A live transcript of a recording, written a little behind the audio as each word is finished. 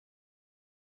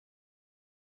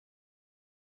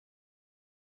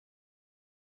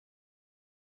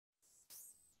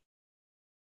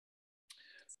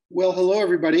Well, hello,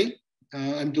 everybody.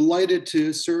 I'm delighted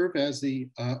to serve as the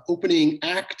opening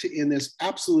act in this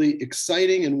absolutely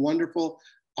exciting and wonderful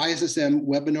ISSM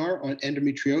webinar on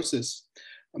endometriosis.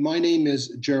 My name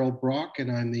is Gerald Brock, and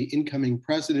I'm the incoming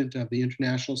president of the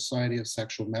International Society of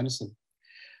Sexual Medicine.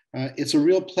 It's a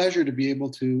real pleasure to be able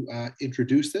to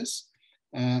introduce this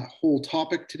whole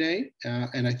topic today,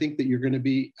 and I think that you're going to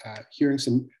be hearing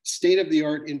some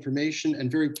state-of-the-art information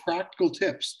and very practical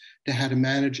tips to how to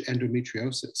manage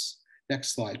endometriosis.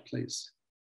 Next slide, please.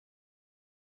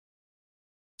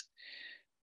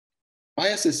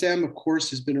 ISSM, of course,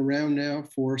 has been around now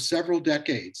for several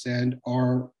decades, and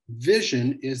our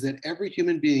vision is that every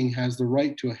human being has the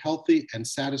right to a healthy and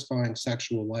satisfying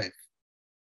sexual life.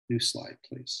 New slide,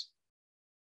 please.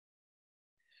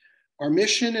 Our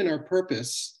mission and our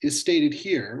purpose is stated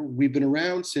here. We've been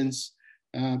around since,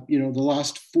 the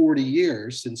last 40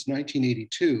 years, since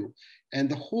 1982. And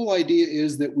the whole idea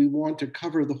is that we want to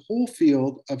cover the whole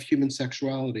field of human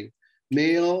sexuality,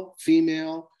 male,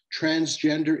 female,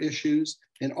 transgender issues,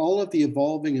 and all of the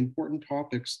evolving important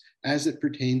topics as it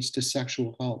pertains to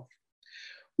sexual health.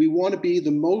 We want to be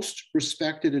the most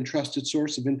respected and trusted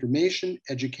source of information,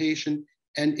 education,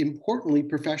 and importantly,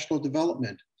 professional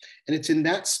development. And it's in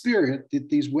that spirit that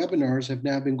these webinars have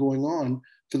now been going on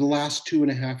for the last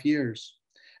 2.5 years.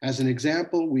 As an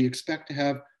example, we expect to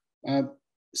have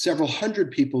several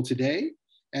hundred people today,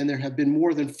 and there have been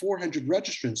more than 400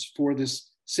 registrants for this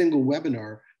single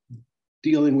webinar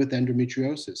dealing with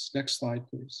endometriosis. Next slide,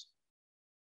 please.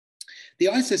 The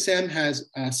ISSM has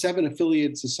 7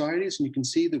 affiliated societies, and you can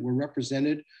see that we're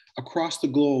represented across the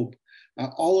globe.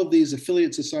 All of these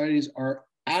affiliate societies are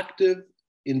active,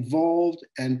 involved,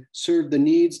 and serve the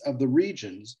needs of the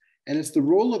regions. And it's the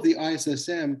role of the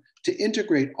ISSM to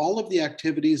integrate all of the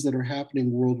activities that are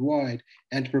happening worldwide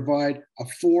and to provide a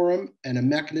forum and a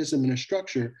mechanism and a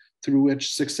structure through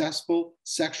which successful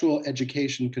sexual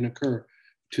education can occur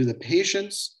to the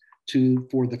patients,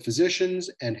 for the physicians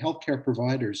and healthcare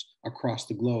providers across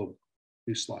the globe.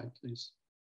 New slide, please.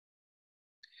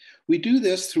 We do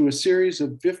this through a series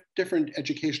of different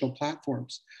educational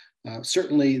platforms.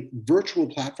 Certainly virtual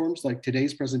platforms like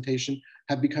today's presentation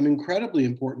have become incredibly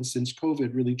important since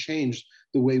COVID really changed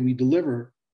the way we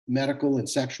deliver medical and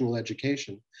sexual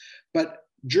education. But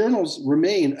journals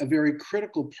remain a very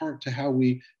critical part to how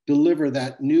we deliver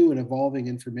that new and evolving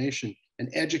information and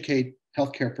educate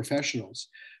healthcare professionals.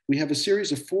 We have a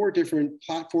series of 4 different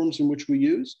platforms in which we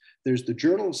use. There's the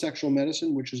Journal of Sexual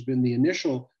Medicine, which has been the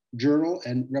initial journal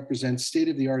and represents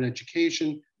state-of-the-art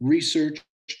education, research,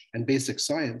 and basic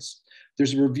science.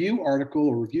 There's a review article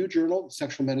or review journal,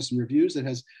 Sexual Medicine Reviews, that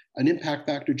has an impact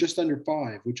factor just under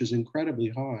 5, which is incredibly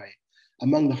high,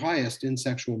 among the highest in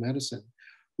sexual medicine.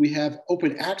 We have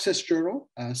open access journal,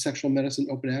 Sexual Medicine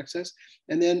Open Access.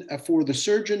 And then for the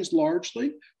surgeons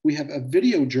largely, we have a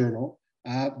video journal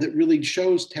that really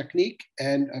shows technique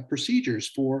and procedures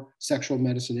for sexual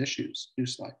medicine issues. New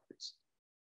slide, please.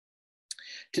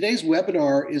 Today's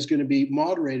webinar is going to be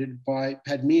moderated by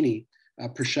Padmini,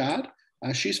 Prasad.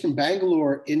 She's from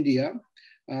Bangalore, India.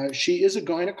 She is a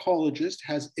gynecologist,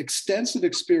 has extensive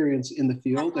experience in the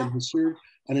field, and has served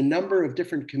on a number of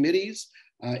different committees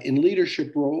in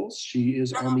leadership roles. She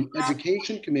is on the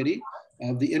education committee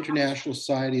of the International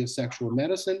Society of Sexual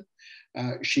Medicine.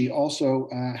 She also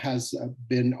has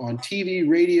been on TV,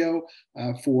 radio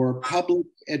for public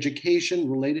education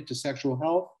related to sexual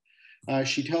health.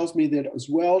 She tells me that as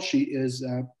well, she is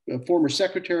a former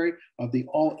secretary of the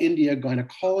All India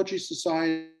Gynecology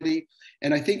Society.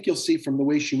 And I think you'll see from the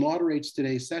way she moderates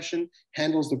today's session,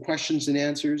 handles the questions and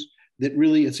answers, that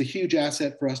really it's a huge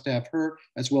asset for us to have her,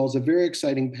 as well as a very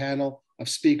exciting panel of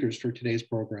speakers for today's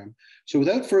program. So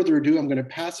without further ado, I'm going to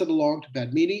pass it along to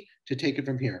Padmini to take it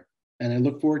from here. And I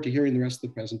look forward to hearing the rest of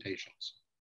the presentations.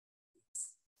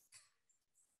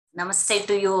 Namaste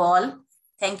to you all.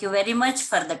 Thank you very much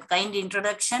for that kind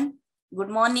introduction. Good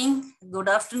morning, good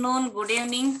afternoon, good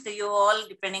evening to you all,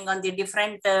 depending on the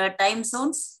different time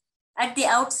zones. At the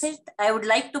outset, I would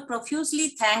like to profusely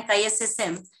thank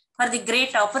ISSM for the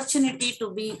great opportunity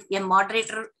to be a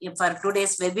moderator for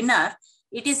today's webinar.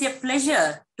 It is a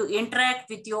pleasure to interact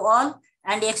with you all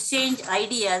and exchange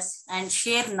ideas and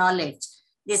share knowledge.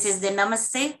 This is the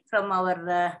Namaste from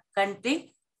our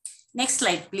country. Next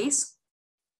slide, please.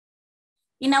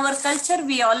 In our culture,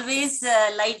 we always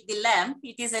light the lamp.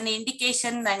 It is an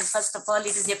indication, and first of all, it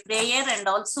is a prayer and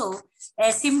also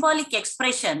a symbolic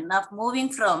expression of moving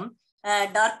from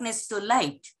darkness to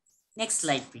light. Next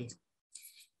slide, please.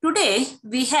 Today,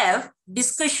 we have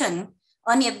discussion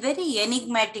on a very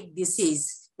enigmatic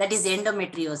disease, that is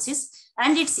endometriosis,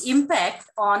 and its impact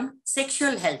on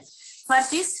sexual health. For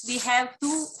this, we have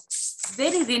two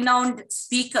very renowned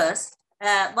speakers.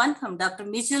 One from Dr.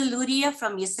 Mijal Luria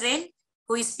from Israel,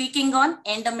 who is speaking on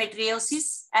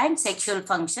endometriosis and sexual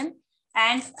function,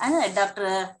 and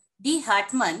Dr. Dee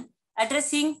Hartmann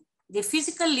addressing the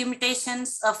physical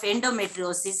limitations of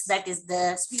endometriosis, that is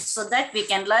so that we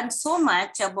can learn so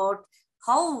much about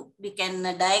how we can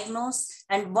diagnose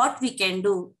and what we can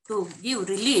do to give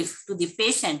relief to the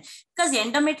patient. Because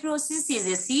endometriosis is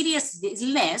a serious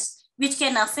illness which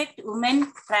can affect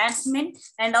women, trans men,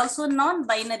 and also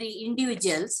non-binary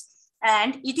individuals.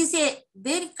 And it is a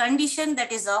very condition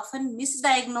that is often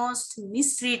misdiagnosed,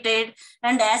 mistreated,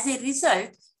 and as a result,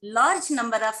 large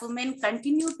number of women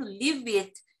continue to live with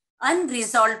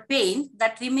unresolved pain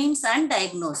that remains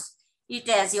undiagnosed. It,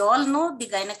 as you all know, the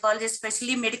gynecologists,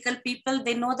 especially medical people,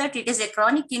 they know that it is a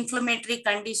chronic inflammatory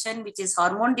condition which is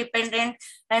hormone dependent,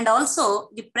 and also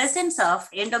the presence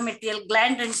of endometrial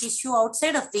gland and tissue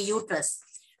outside of the uterus.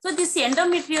 So this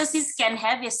endometriosis can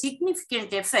have a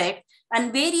significant effect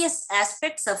on various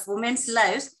aspects of women's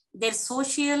lives, their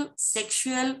social,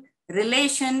 sexual,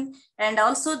 relation, and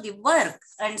also the work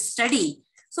and study.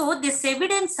 So this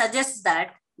evidence suggests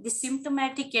that the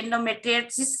symptomatic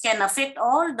endometriosis can affect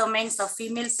all domains of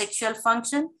female sexual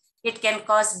function. It can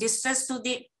cause distress to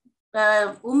the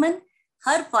woman,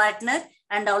 her partner,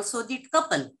 and also the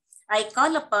couple. I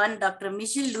call upon Dr.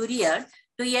 Mijal Luria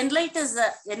to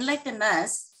enlighten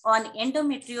us on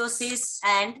endometriosis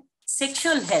and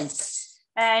sexual health.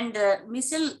 And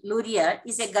Mijal Luria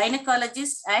is a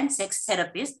gynecologist and sex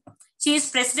therapist. She is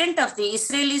president of the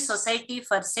Israeli Society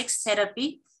for Sex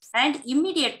Therapy and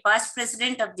immediate past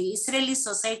president of the Israeli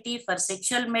Society for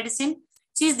Sexual Medicine.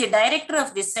 She is the director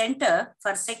of the Center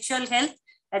for Sexual Health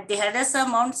at the Hadassah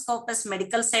Mount Scopus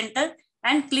Medical Center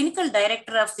and clinical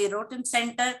director of the Rotem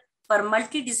Center for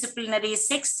Multidisciplinary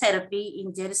Sex Therapy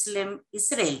in Jerusalem,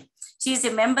 Israel. She is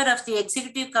a member of the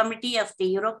Executive Committee of the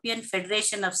European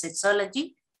Federation of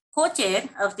Sexology, co-chair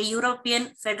of the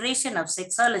European Federation of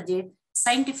Sexology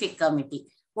Scientific Committee.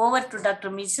 Over to Dr.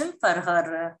 Mijal for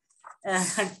her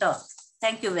talk.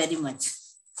 Thank you very much.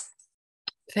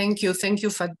 Thank you,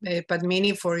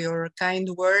 Padmini, for your kind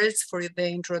words, for the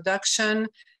introduction.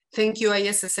 Thank you,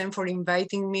 ISSM, for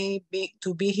inviting me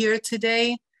to be here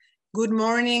today. Good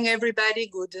morning, everybody.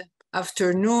 Good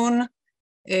afternoon.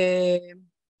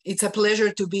 It's a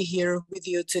pleasure to be here with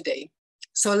you today.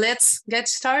 So let's get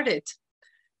started.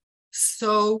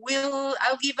 So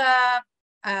I'll give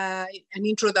an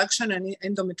introduction on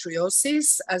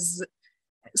endometriosis.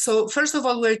 So first of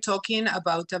all, we're talking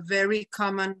about a very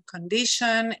common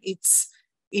condition. It's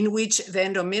in which the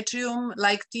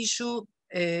endometrium-like tissue,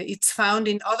 it's found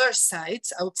in other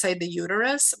sites outside the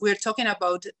uterus. We're talking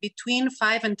about between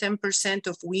 5 and 10%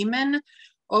 of women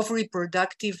of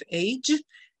reproductive age.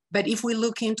 But if we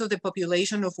look into the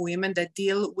population of women that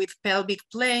deal with pelvic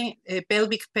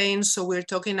pain, so we're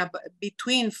talking about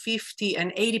between 50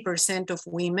 and 80% of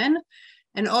women.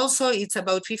 And also it's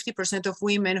about 50% of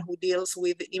women who deals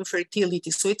with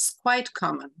infertility. So it's quite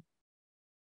common.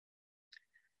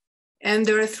 And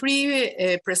there are three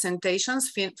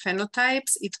presentations,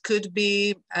 phenotypes. It could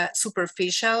be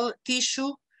superficial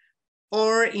tissue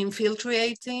or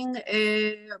infiltrating,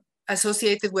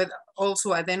 associated with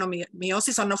also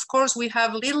adenomyosis. And of course, we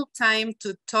have little time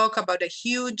to talk about a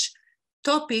huge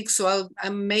topic, so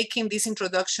I'm making this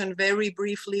introduction very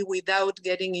briefly without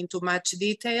getting into much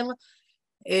detail.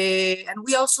 And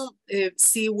we also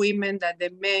see women that the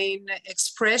main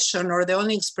expression or the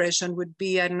only expression would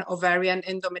be an ovarian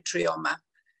endometrioma,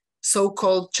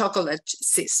 so-called chocolate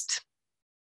cyst.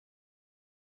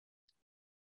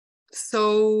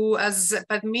 So as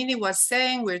Padmini was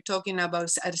saying, we're talking about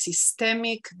a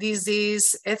systemic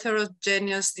disease,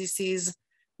 heterogeneous disease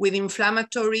with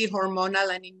inflammatory, hormonal,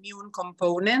 and immune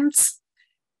components.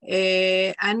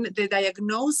 And the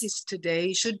diagnosis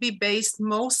today should be based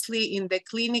mostly in the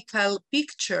clinical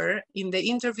picture, in the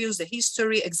interviews, the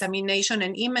history, examination,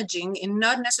 and imaging, and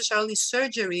not necessarily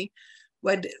surgery,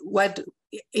 what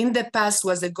in the past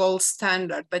was the gold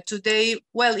standard. But today,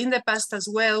 well, in the past as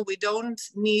well, we don't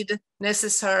need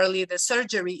necessarily the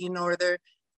surgery in order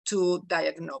to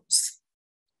diagnose.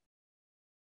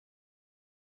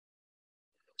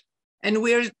 And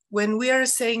when we are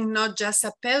saying not just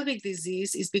a pelvic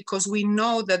disease, is because we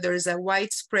know that there is a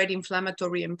widespread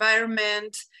inflammatory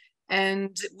environment,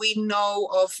 and we know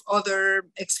of other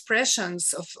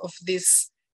expressions of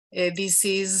this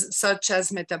disease, such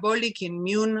as metabolic,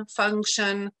 immune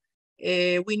function.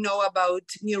 We know about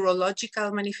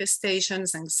neurological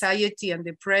manifestations, anxiety and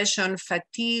depression,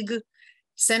 fatigue,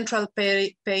 central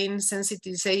pain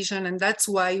sensitization, and that's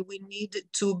why we need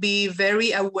to be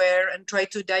very aware and try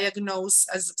to diagnose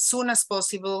as soon as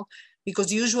possible,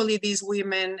 because usually these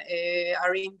women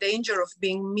are in danger of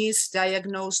being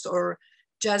misdiagnosed or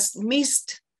just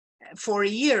missed for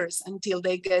years until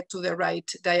they get to the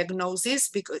right diagnosis.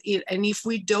 And if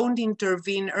we don't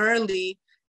intervene early,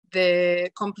 the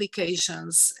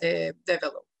complications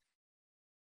develop.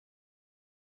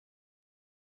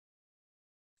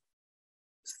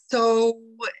 So,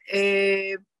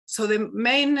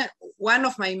 one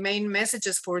of my main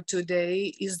messages for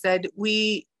today is that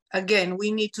we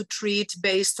need to treat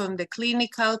based on the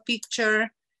clinical picture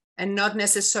and not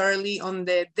necessarily on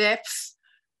the depth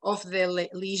of the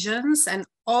lesions, and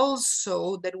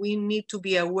also that we need to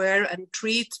be aware and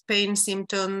treat pain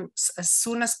symptoms as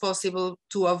soon as possible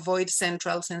to avoid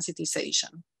central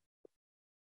sensitization.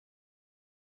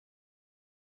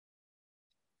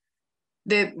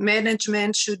 The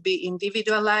management should be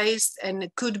individualized and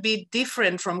it could be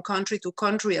different from country to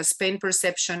country, as pain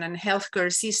perception and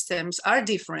healthcare systems are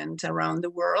different around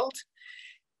the world.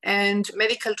 And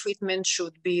medical treatment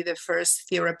should be the first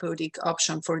therapeutic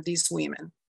option for these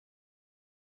women.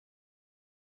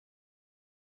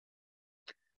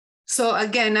 So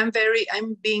again, I'm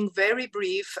being very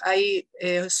brief. I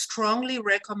strongly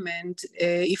recommend,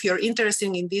 if you're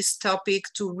interested in this topic,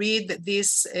 to read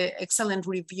this excellent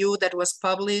review that was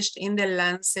published in The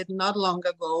Lancet not long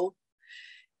ago.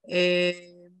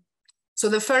 So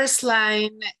the first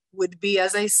line would be,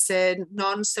 as I said,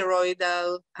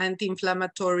 non-steroidal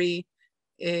anti-inflammatory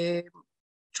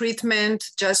treatment,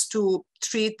 just to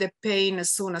treat the pain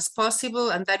as soon as possible.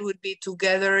 And that would be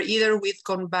together either with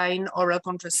combined oral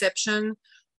contraception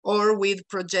or with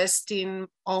progestin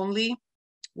only.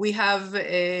 We have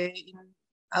in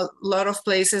a lot of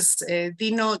places,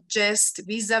 Dinogest,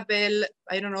 Visabel.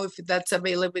 I don't know if that's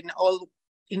available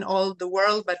in all the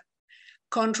world, but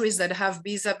countries that have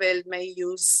Visabel may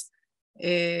use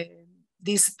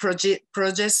this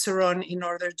progesterone in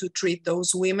order to treat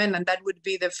those women, and that would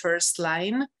be the first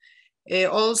line.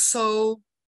 Also,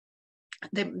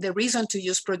 the reason to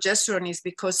use progesterone is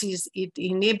because it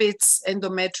inhibits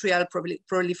endometrial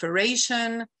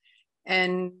proliferation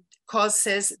and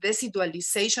causes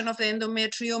decidualization of the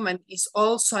endometrium, and is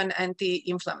also an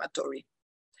anti-inflammatory.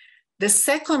 The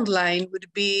second line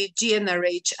would be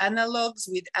GnRH analogs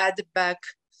with add-back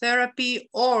therapy,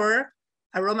 or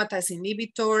aromatase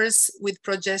inhibitors with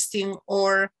progestin,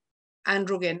 or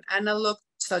androgen analog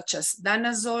such as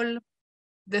danazol.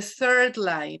 The third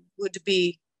line would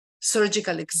be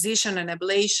surgical excision and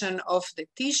ablation of the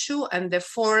tissue, and the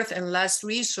fourth and last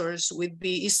resource would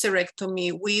be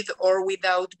hysterectomy with or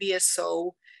without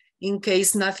BSO in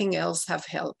case nothing else have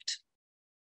helped.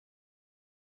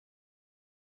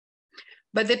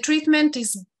 But the treatment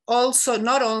is also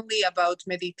not only about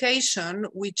medication,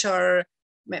 which are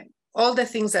all the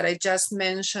things that I just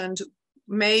mentioned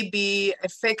may be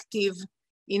effective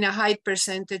in a high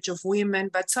percentage of women,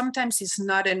 but sometimes it's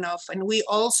not enough. And we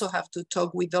also have to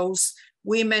talk with those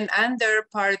women and their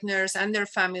partners and their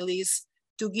families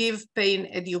to give pain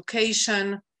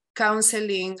education,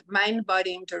 counseling,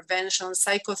 mind-body intervention,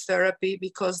 psychotherapy,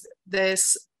 because the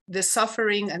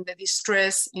suffering and the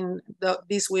distress in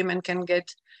these women can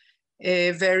get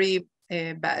very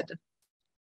bad.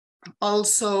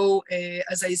 Also,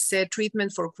 as I said,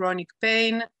 treatment for chronic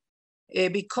pain,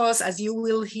 because as you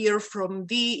will hear from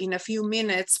Dee in a few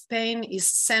minutes, pain is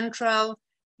central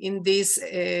in this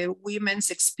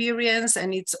women's experience,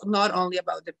 and it's not only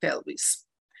about the pelvis.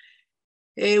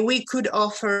 We could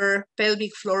offer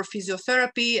pelvic floor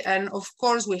physiotherapy, and of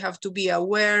course we have to be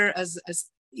aware, as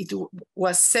it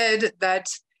was said, that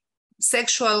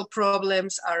sexual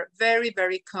problems are very,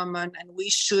 very common, and we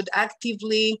should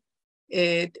actively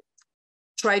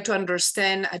try to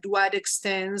understand at what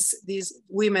extent these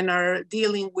women are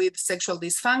dealing with sexual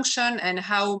dysfunction and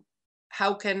how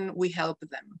can we help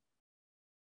them.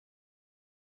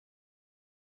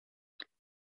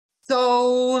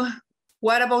 So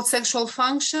what about sexual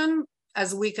function?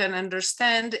 As we can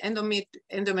understand,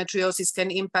 endometriosis can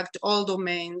impact all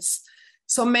domains.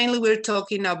 So mainly we're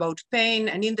talking about pain,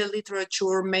 and in the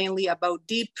literature, mainly about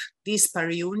deep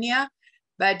dyspareunia.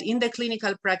 But in the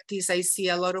clinical practice, I see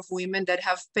a lot of women that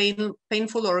have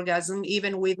painful orgasm,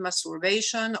 even with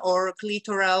masturbation or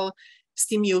clitoral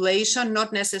stimulation,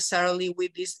 not necessarily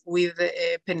with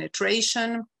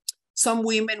penetration. Some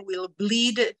women will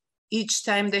bleed each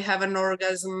time they have an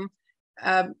orgasm,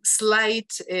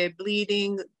 slight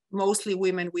bleeding, mostly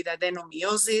women with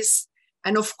adenomyosis.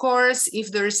 And of course,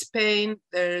 if there's pain,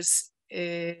 there's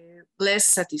less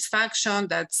satisfaction.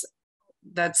 That's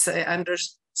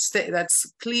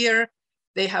clear.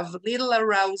 They have little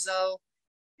arousal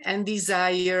and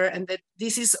desire, and that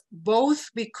this is both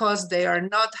because they are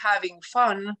not having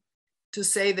fun, to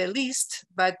say the least,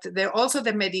 but they're also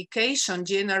the medication,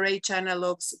 GnRH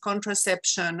analogs,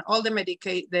 contraception, all the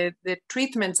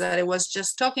treatments that I was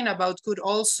just talking about could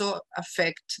also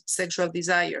affect sexual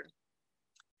desire.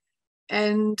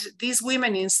 And these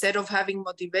women, instead of having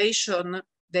motivation,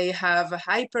 they have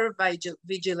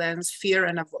hypervigilance, fear,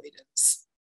 and avoidance.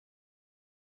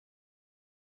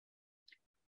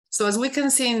 So as we can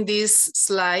see in this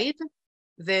slide,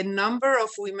 the number of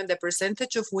women, the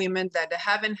percentage of women that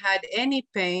haven't had any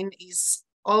pain is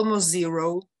almost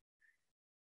 0.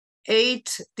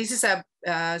 This is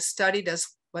a study that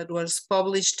was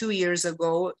published 2 years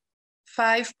ago.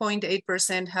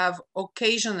 5.8% have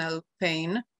occasional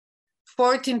pain.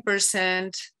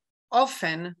 14%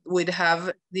 often would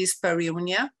have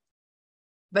dyspareunia.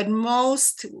 But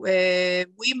most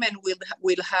women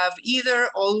will have either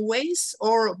always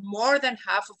or more than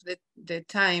half of the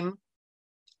time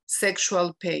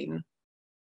sexual pain.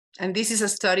 And this is a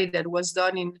study that was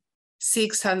done in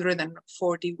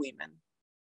 640 women.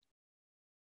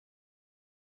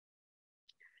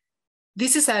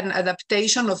 This is an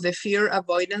adaptation of the fear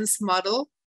avoidance model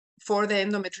for the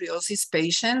endometriosis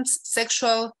patients.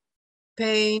 Sexual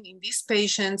pain in these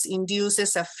patients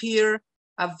induces a fear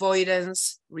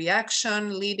avoidance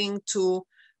reaction leading to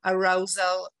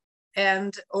arousal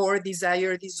and or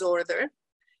desire disorder.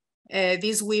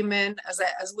 These women,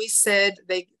 as we said,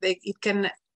 it can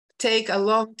take a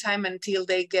long time until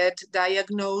they get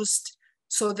diagnosed.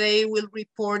 So they will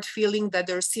report feeling that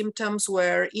their symptoms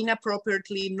were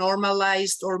inappropriately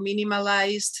normalized or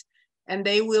minimalized, and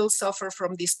they will suffer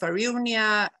from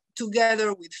dyspareunia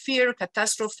together with fear,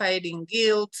 catastrophizing,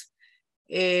 guilt.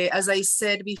 As I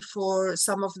said before,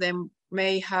 some of them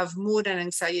may have mood and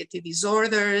anxiety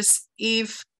disorders.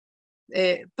 If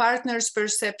partners'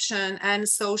 perception and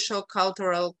social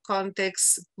cultural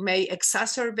context may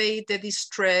exacerbate the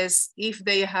distress if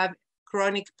they have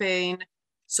chronic pain,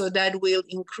 so that will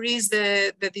increase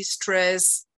the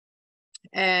distress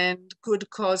and could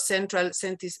cause central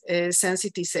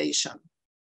sensitization.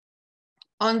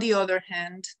 On the other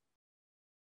hand,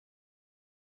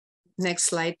 next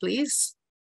slide, please.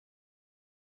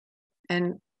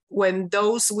 And when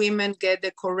those women get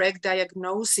the correct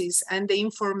diagnosis and the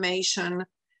information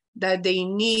that they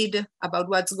need about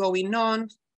what's going on,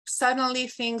 suddenly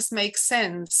things make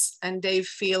sense and they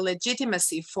feel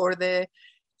legitimacy for the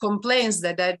complaints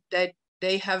that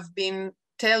they have been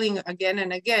telling again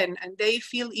and again, and they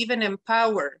feel even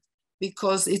empowered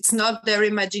because it's not their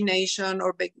imagination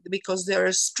or because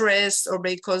they're stressed or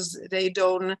because they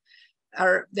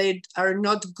are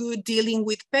not good dealing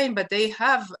with pain, but they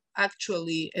have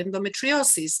actually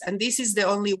endometriosis. And this is the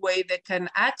only way they can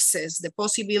access the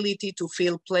possibility to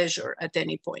feel pleasure at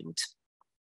any point.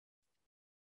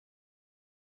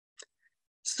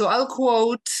 So I'll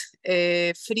quote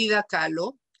Frida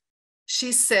Kahlo.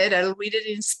 She said, I'll read it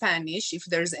in Spanish if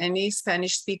there's any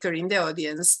Spanish speaker in the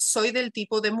audience. Soy del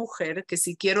tipo de mujer que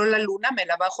si quiero la luna me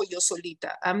la bajo yo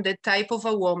solita. I'm the type of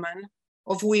a woman,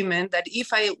 of women, that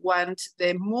if I want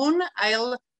the moon,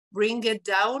 I'll bring it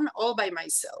down all by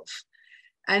myself.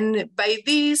 And by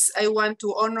this, I want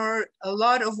to honor a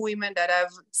lot of women that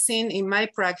I've seen in my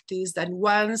practice that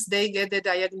once they get the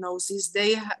diagnosis,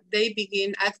 they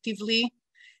begin actively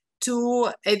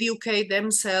to educate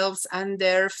themselves and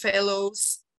their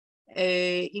fellows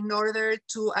in order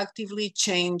to actively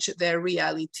change their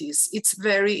realities. It's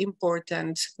very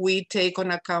important we take on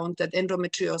account that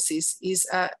endometriosis is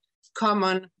a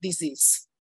common disease.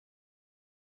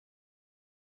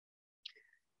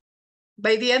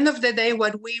 By the end of the day,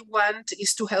 what we want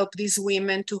is to help these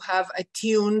women to have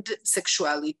attuned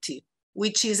sexuality,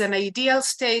 which is an ideal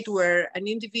state where an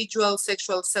individual's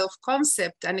sexual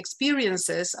self-concept and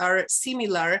experiences are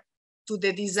similar to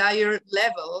the desired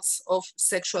levels of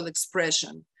sexual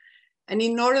expression. And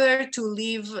in order to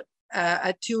live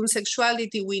attuned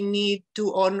sexuality, we need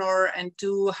to honor and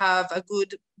to have a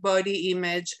good body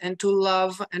image and to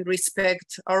love and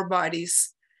respect our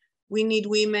bodies. We need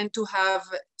women to have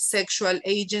sexual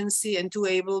agency and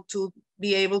to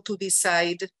be able to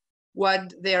decide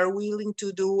what they are willing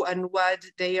to do and what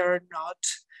they are not,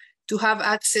 to have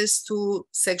access to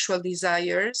sexual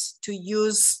desires, to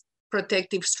use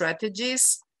protective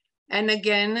strategies, and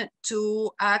again, to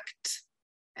act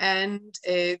and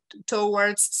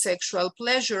towards sexual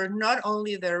pleasure, not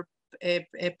only their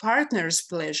partner's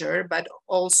pleasure, but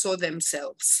also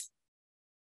themselves.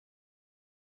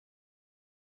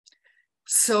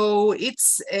 So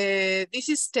this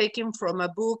is taken from a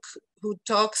book who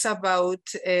talks about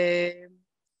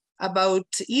about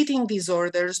eating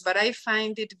disorders, but I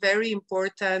find it very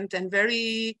important and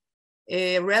very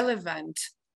relevant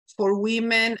for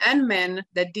women and men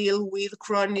that deal with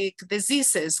chronic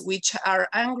diseases, which are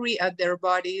angry at their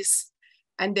bodies,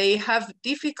 and they have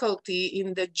difficulty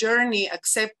in the journey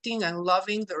accepting and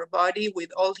loving their body with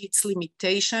all its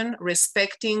limitation,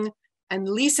 respecting and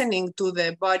listening to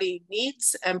the body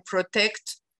needs, and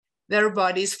protect their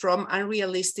bodies from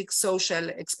unrealistic social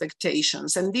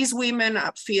expectations. And these women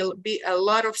feel a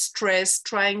lot of stress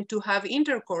trying to have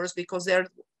intercourse because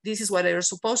this is what they're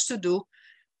supposed to do,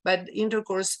 but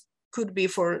intercourse could be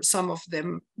for some of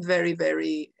them very,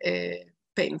 very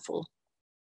painful.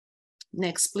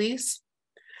 Next, please.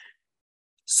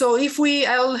 So if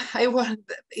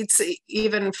it's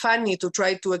even funny to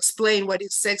try to explain what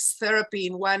is sex therapy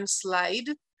in one slide,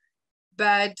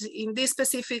 but in this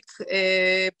specific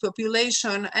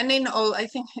population, and in all, I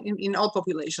think in all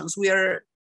populations,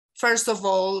 first of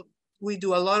all, we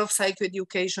do a lot of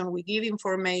psychoeducation, we give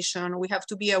information, we have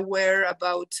to be aware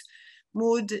about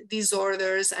mood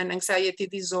disorders and anxiety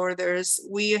disorders.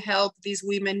 We help these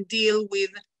women deal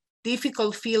with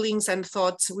difficult feelings and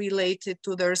thoughts related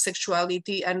to their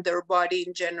sexuality and their body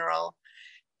in general.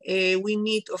 We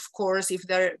need, of course, if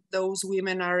those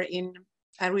women are in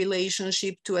a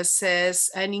relationship, to assess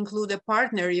and include a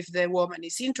partner if the woman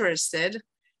is interested.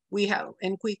 We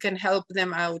can help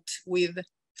them out with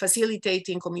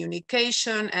facilitating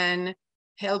communication and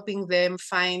helping them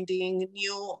finding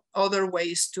other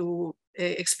ways to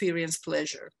experience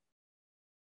pleasure.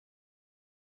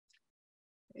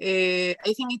 I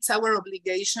think it's our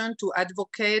obligation to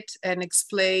advocate and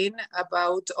explain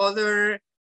about other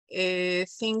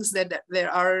things that there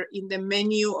are in the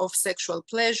menu of sexual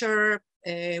pleasure.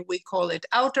 We call it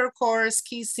outer course,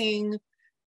 kissing,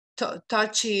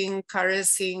 touching,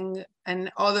 caressing,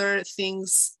 and other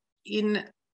things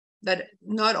that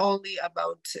not only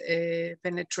about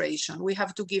penetration. We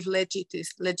have to give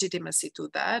legitimacy to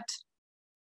that.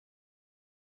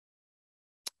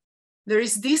 There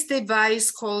is this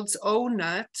device called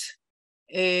ONUT,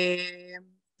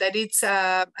 that it's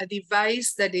a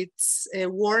device that it's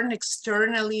worn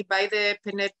externally by the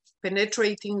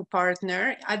penetrating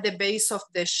partner at the base of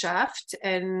the shaft,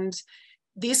 and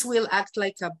this will act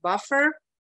like a buffer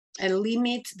and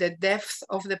limit the depth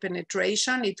of the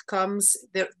penetration.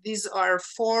 These are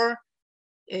 4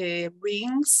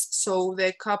 rings, so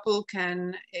the couple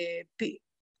can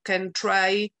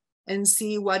try and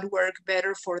see what works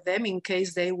better for them in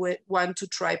case they want to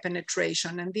try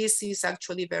penetration. And this is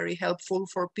actually very helpful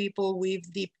for people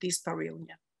with deep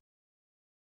dyspareunia.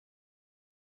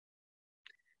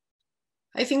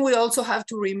 I think we also have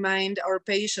to remind our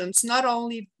patients, not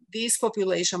only this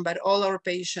population, but all our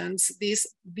patients, this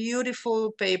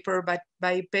beautiful paper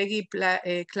by Peggy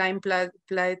Kleinplatz,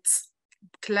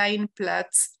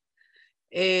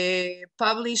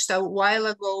 published a while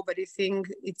ago, but I think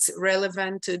it's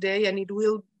relevant today and it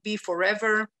will be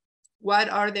forever. What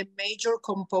are the major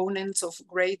components of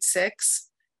great sex,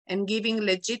 and giving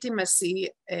legitimacy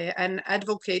and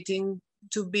advocating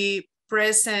to be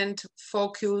present,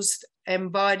 focused,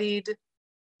 embodied,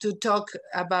 to talk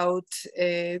about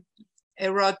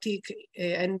erotic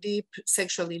and deep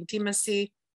sexual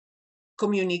intimacy,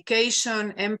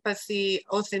 communication, empathy,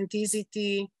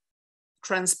 authenticity,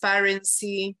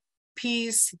 transparency,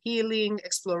 peace, healing,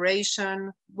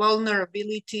 exploration,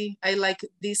 vulnerability. I like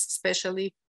this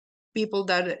especially, people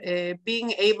that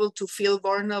being able to feel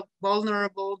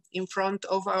vulnerable in front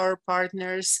of our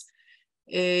partners.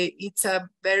 It's a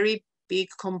very big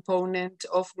component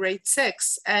of great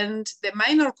sex. And the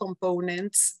minor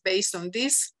components based on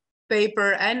this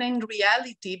paper and in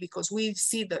reality, because we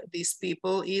see these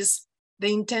people, is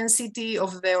the intensity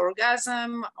of the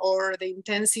orgasm or the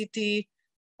intensity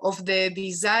of the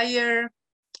desire.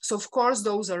 So of course,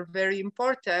 those are very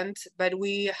important, but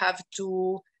we have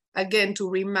to, again, to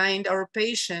remind our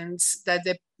patients that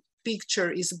the picture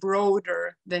is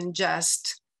broader than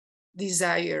just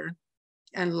desire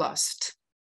and lust.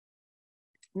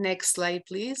 Next slide,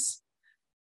 please.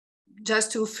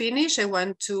 Just to finish, I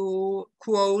want to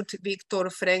quote Viktor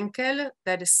Frankl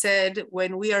that said,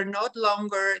 when we are not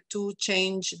longer to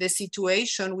change the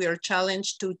situation, we are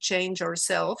challenged to change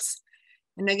ourselves.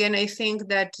 And again, I think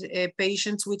that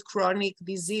patients with chronic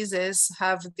diseases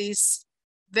have this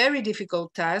very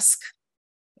difficult task.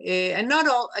 And not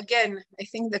all, again, I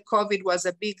think the COVID was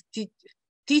a big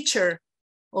teacher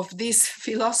of this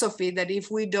philosophy that if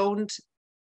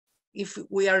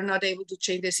we are not able to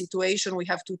change the situation, we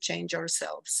have to change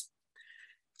ourselves.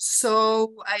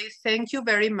 So I thank you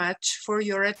very much for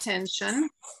your attention.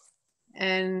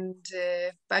 And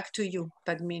back to you,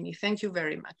 Padmini. Thank you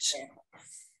very much.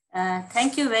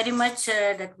 Thank you very much,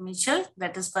 Dr. Mijal.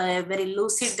 That is for a very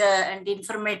lucid and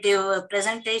informative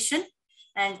presentation.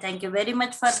 And thank you very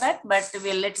much for that. But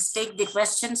let's take the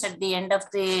questions at the end of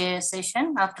the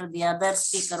session after the other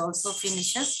speaker also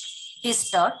finishes his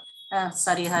talk.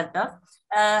 Her talk.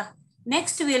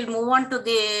 Next, we'll move on to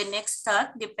the next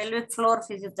talk, the pelvic floor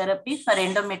physiotherapy for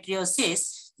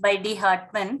endometriosis by Dee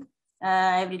Hartmann.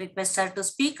 I will request her to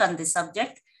speak on the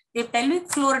subject. The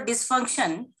pelvic floor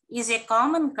dysfunction is a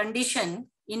common condition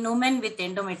in women with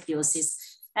endometriosis.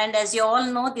 And as you all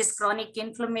know, this chronic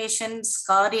inflammation,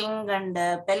 scarring, and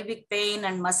pelvic pain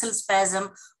and muscle spasm,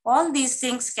 all these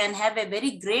things can have a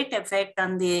very great effect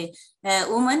on the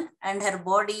woman and her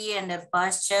body and her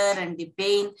posture and the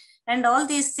pain. And all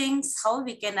these things, how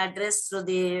we can address through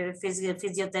the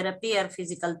physiotherapy or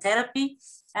physical therapy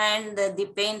and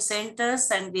the pain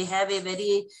centers. And we have a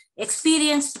very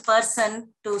experienced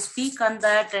person to speak on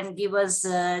that and give us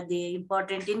the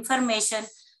important information,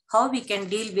 how we can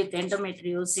deal with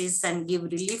endometriosis and give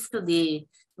relief to the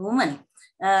woman.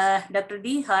 Dr.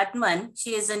 Dee Hartmann,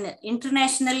 she is an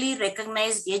internationally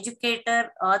recognized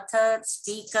educator, author,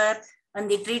 speaker on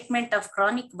the treatment of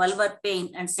chronic vulvar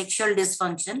pain and sexual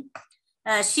dysfunction.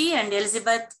 She and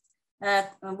Elizabeth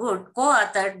Wood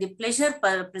co-authored The Pleasure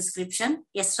Prescription,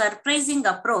 a surprising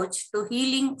approach to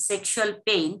healing sexual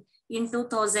pain in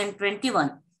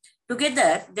 2021.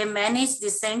 Together, they manage the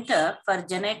Center for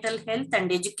Genital Health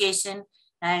and Education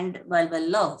and Vulval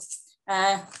Law.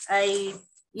 I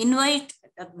invite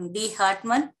Dee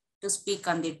Hartmann to speak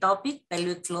on the topic,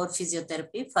 pelvic floor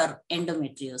physiotherapy for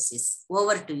endometriosis.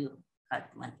 Over to you,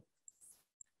 Hartmann.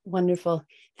 Wonderful.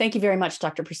 Thank you very much,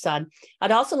 Dr. Prasad.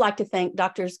 I'd also like to thank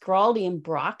Drs. Gerald and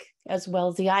Brock, as well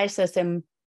as the ISSM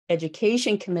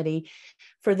Education Committee,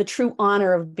 for the true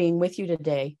honor of being with you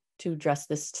today to address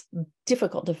this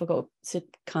difficult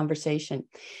conversation.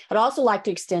 I'd also like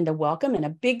to extend a welcome and a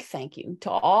big thank you to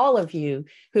all of you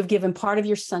who have given part of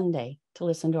your Sunday to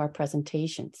listen to our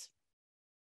presentations.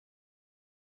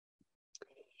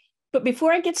 But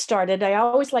before I get started, I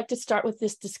always like to start with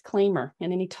this disclaimer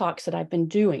in any talks that I've been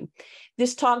doing.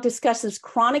 This talk discusses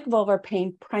chronic vulvar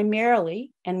pain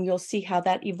primarily, and you'll see how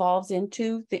that evolves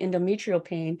into the endometrial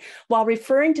pain, while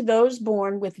referring to those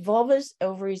born with vulvas,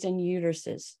 ovaries, and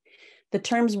uteruses. The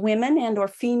terms women and or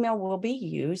female will be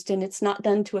used, and it's not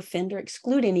done to offend or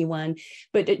exclude anyone,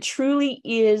 but it truly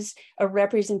is a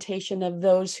representation of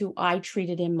those who I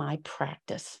treated in my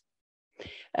practice.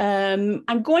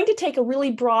 I'm going to take a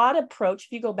really broad approach.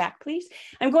 If you go back, please.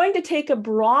 I'm going to take a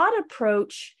broad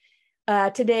approach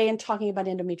today in talking about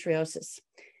endometriosis.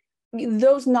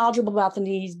 Those knowledgeable about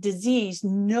the disease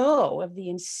know of the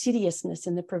insidiousness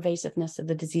and the pervasiveness of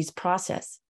the disease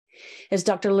process. As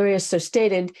Dr. Luria so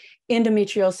stated,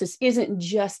 endometriosis isn't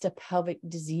just a pelvic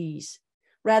disease.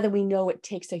 Rather, we know it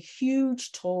takes a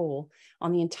huge toll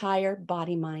on the entire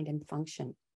body, mind, and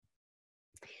function.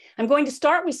 I'm going to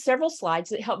start with several slides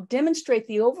that help demonstrate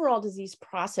the overall disease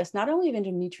process, not only of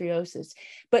endometriosis,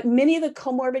 but many of the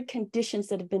comorbid conditions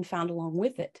that have been found along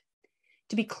with it.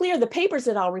 To be clear, the papers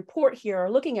that I'll report here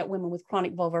are looking at women with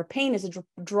chronic vulvar pain as a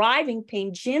driving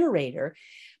pain generator,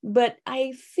 but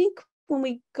I think when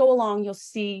we go along, you'll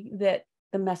see that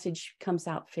the message comes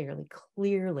out fairly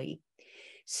clearly.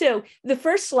 So the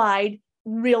first slide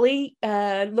really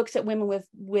looks at women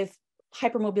with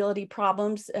hypermobility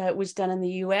problems. It was done in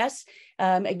the US,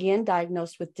 again,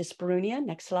 diagnosed with dyspareunia.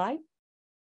 Next slide.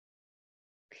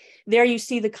 There you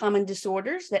see the common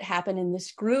disorders that happen in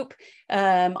this group: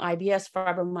 IBS,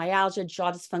 fibromyalgia,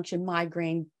 jaw dysfunction,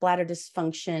 migraine, bladder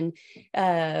dysfunction,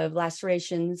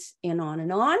 lacerations, and on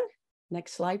and on.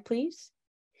 Next slide, please.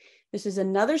 This is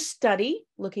another study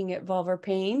looking at vulvar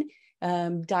pain,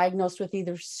 diagnosed with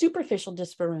either superficial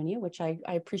dyspareunia, which I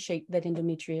appreciate that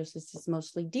endometriosis is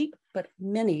mostly deep, but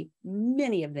many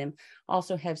of them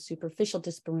also have superficial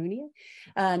dyspareunia.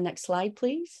 Next slide,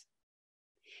 please.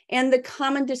 And the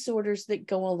common disorders that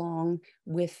go along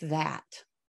with that.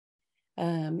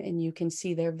 And you can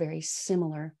see they're very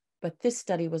similar, but this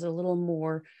study was a little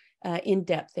more in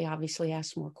depth. They obviously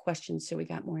asked more questions, so we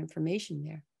got more information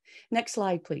there. Next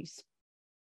slide, please.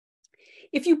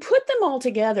 If you put them all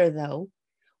together, though,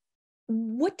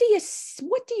 what do you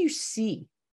see?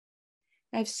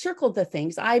 I've circled the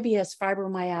things: IBS,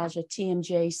 fibromyalgia,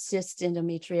 TMJ, cysts,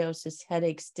 endometriosis,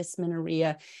 headaches,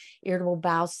 dysmenorrhea, irritable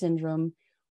bowel syndrome.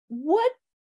 What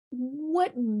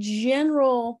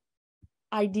general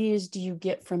ideas do you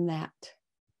get from that?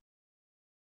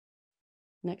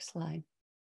 Next slide.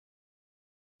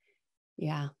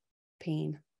 Yeah,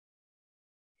 pain.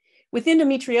 With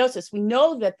endometriosis, we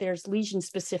know that there's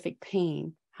lesion-specific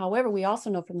pain, However, we also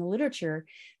know from the literature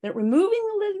that removing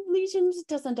the lesions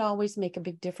doesn't always make a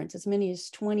big difference. As many as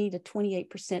 20 to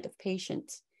 28% of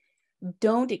patients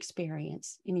don't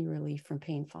experience any relief from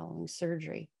pain following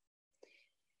surgery.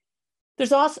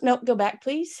 There's also, no, go back,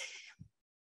 please.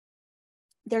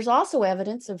 There's also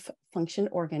evidence of function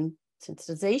organ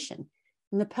sensitization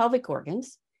in the pelvic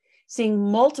organs,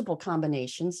 seeing multiple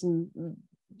combinations, and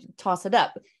toss it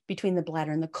up between the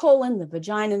bladder and the colon, the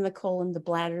vagina and the colon, the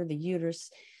bladder, the uterus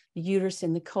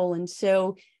and the colon.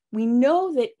 So we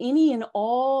know that any and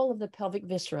all of the pelvic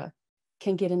viscera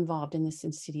can get involved in this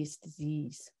insidious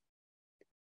disease.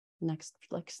 Next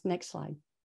slide.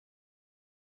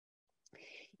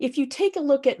 If you take a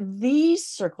look at these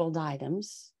circled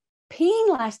items, pain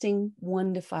lasting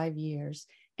 1 to 5 years,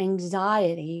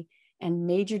 anxiety, and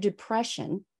major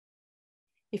depression,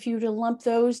 if you were to lump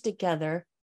those together,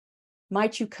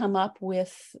 might you come up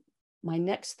with my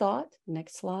next thought?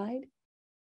 Next slide.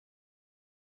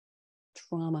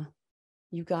 Trauma.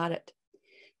 You got it.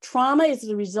 Trauma is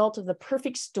the result of the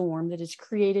perfect storm that is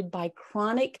created by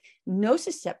chronic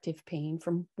nociceptive pain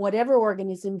from whatever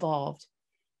organ is involved,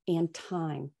 and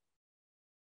time.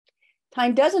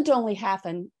 Trauma doesn't only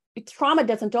happen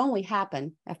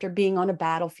after being on a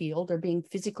battlefield or being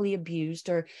physically abused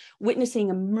or witnessing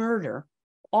a murder,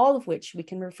 all of which we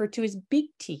can refer to as big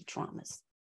T traumas.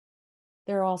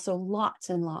 There are also lots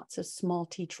and lots of small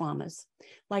t traumas,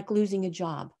 like losing a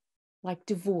job, like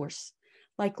divorce,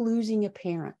 like losing a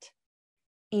parent,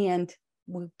 and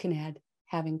we can add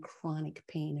having chronic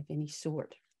pain of any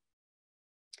sort.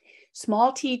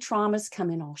 Small t traumas come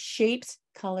in all shapes,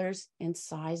 colors, and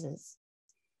sizes,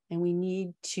 and we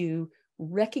need to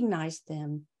recognize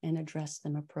them and address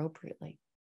them appropriately.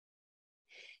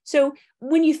 So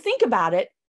when you think about it,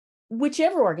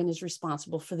 whichever organ is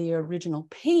responsible for the original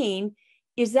pain,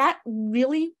 is that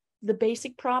really the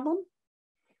basic problem?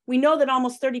 We know that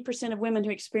almost 30% of women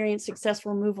who experience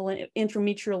successful removal of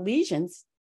intramural lesions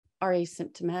are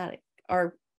asymptomatic,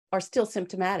 are still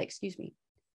symptomatic, excuse me.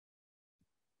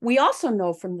 We also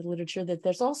know from the literature that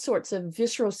there's all sorts of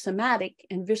viscerosomatic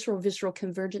and visceral-visceral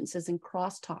convergences and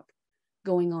crosstalk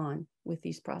going on with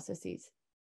these processes.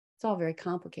 It's all very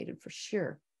complicated for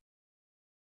sure.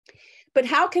 But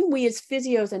how can we as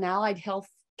physios and allied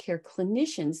healthcare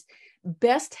clinicians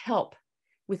best help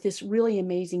with this really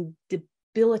amazing,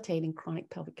 debilitating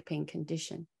chronic pelvic pain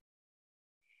condition?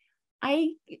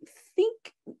 I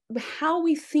think how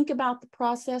we think about the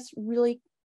process really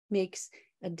makes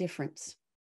a difference.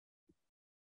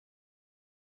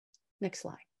 Next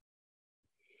slide.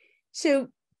 So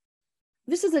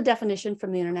this is a definition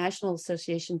from the International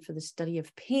Association for the Study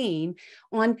of Pain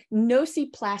on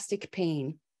nociplastic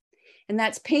pain. And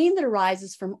that's pain that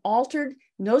arises from altered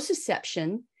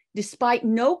nociception despite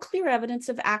no clear evidence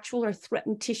of actual or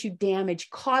threatened tissue damage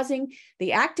causing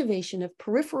the activation of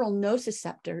peripheral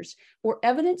nociceptors or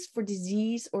evidence for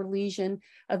disease or lesion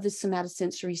of the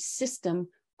somatosensory system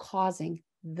causing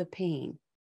the pain.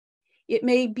 It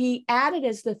may be added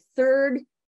as the third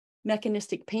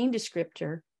mechanistic pain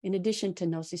descriptor in addition to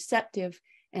nociceptive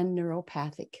and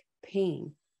neuropathic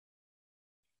pain.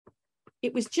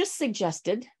 It was just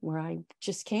suggested, where I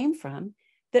just came from,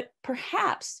 that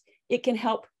perhaps it can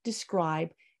help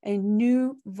describe a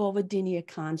new vulvodynia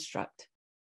construct.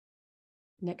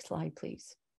 Next slide,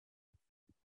 please.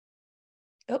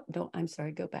 Oh, no, I'm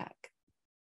sorry, go back.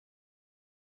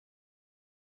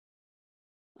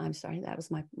 I'm sorry, that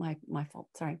was my fault,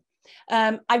 sorry.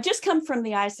 I've just come from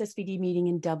the ISSVD meeting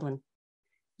in Dublin. It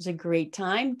was a great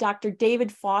time. Dr.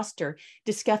 David Foster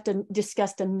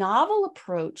discussed a novel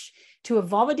approach to a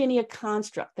vulvodynia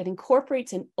construct that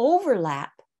incorporates an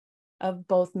overlap of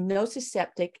both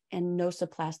nociceptic and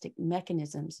nociplastic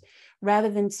mechanisms, rather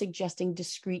than suggesting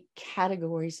discrete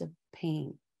categories of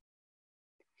pain.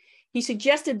 He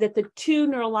suggested that the two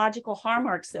neurological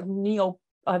hallmarks of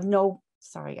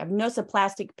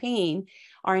nociplastic pain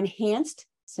are enhanced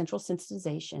central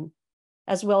sensitization,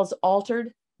 as well as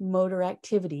altered motor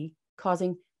activity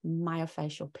causing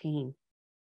myofascial pain.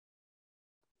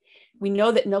 We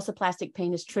know that nociplastic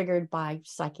pain is triggered by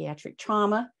psychiatric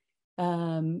trauma,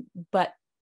 but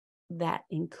that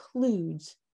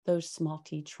includes those small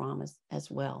t traumas as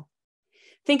well.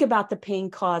 Think about the pain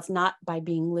caused not by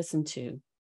being listened to,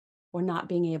 or not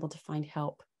being able to find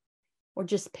help, or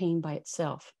just pain by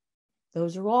itself.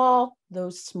 Those are all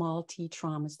those small t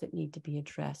traumas that need to be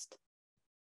addressed.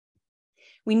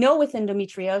 We know with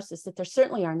endometriosis that there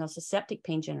certainly are nociceptic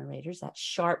pain generators, that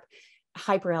sharp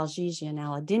hyperalgesia and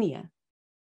allodynia.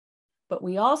 But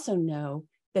we also know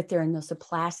that there are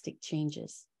nociplastic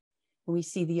changes. We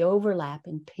see the overlap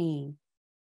in pain,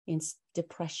 in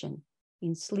depression,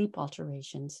 in sleep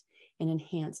alterations, and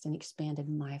enhanced and expanded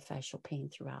myofascial pain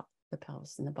throughout the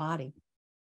pelvis and the body.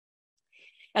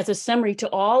 As a summary to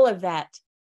all of that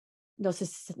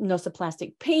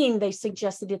nociplastic pain, they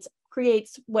suggested it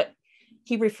creates what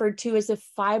he referred to as a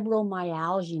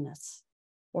fibromyalgia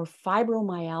or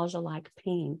fibromyalgia-like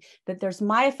pain, that there's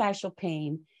myofascial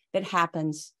pain that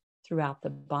happens throughout the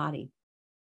body.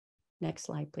 Next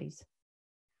slide, please.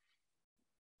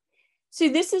 So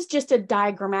this is just a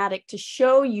diagrammatic to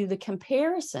show you the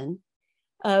comparison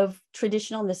of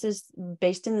traditional, this is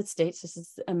based in the States, this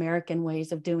is American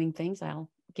ways of doing things, I'll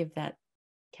give that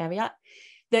caveat,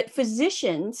 that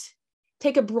physicians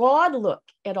take a broad look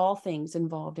at all things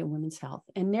involved in women's health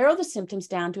and narrow the symptoms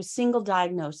down to a single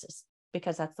diagnosis,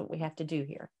 because that's what we have to do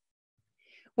here.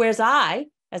 Whereas I,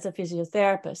 as a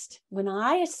physiotherapist, when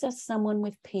I assess someone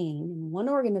with pain in one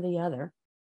organ or the other,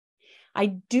 I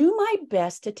do my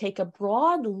best to take a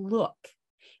broad look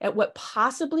at what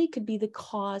possibly could be the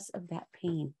cause of that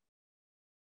pain.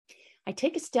 I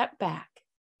take a step back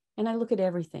and I look at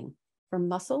everything from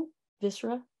muscle,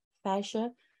 viscera,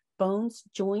 fascia, bones,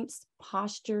 joints,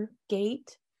 posture,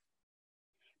 gait.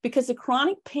 Because with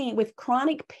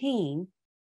chronic pain,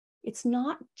 it's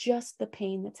not just the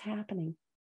pain that's happening.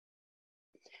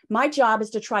 My job is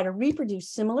to try to reproduce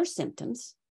similar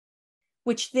symptoms,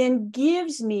 which then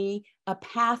gives me a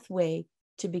pathway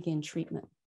to begin treatment.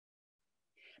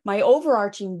 My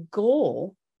overarching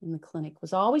goal in the clinic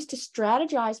was always to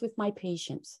strategize with my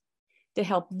patients to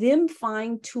help them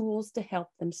find tools to help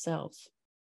themselves.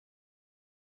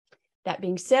 That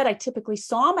being said, I typically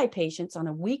saw my patients on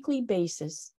a weekly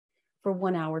basis for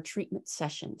 1-hour treatment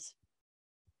sessions.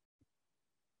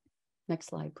 Next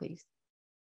slide, please.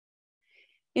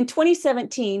 In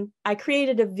 2017, I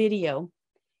created a video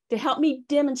to help me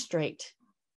demonstrate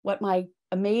what my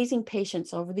amazing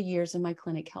patients over the years in my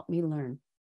clinic helped me learn.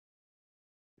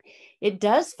 It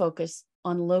does focus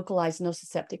on localized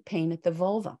nociceptive pain at the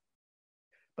vulva.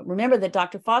 But remember that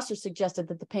Dr. Foster suggested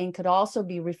that the pain could also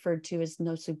be referred to as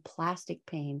nociplastic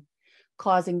pain,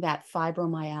 causing that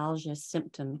fibromyalgia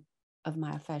symptom of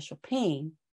myofascial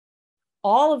pain,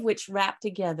 all of which wrapped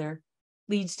together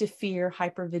leads to fear,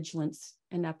 hypervigilance,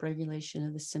 and upregulation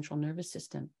of the central nervous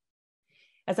system.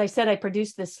 As I said, I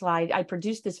produced this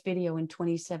video in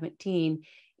 2017,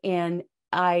 and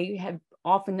I've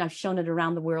shown it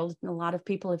around the world, and a lot of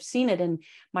people have seen it. And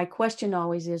my question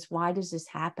always is, why does this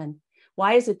happen?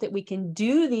 Why is it that we can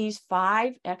do these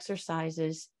 5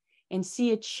 exercises and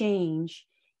see a change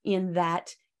in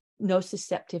that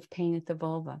nociceptive pain at the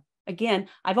vulva? Again,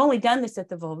 I've only done this at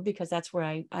the vulva because that's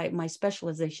where my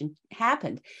specialization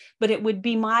happened. But it would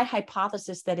be my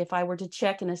hypothesis that if I were to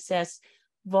check and assess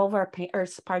vulvar pain, or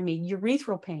pardon me,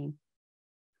 urethral pain,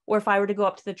 or if I were to go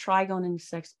up to the trigone and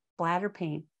assess bladder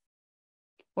pain,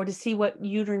 or to see what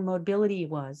uterine mobility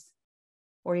was,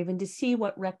 or even to see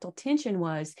what rectal tension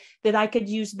was, that I could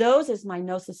use those as my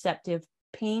nociceptive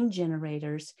pain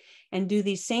generators and do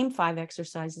these same 5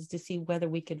 exercises to see whether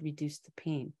we could reduce the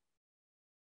pain.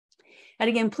 And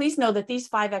again, please know that these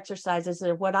 5 exercises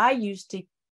are what I use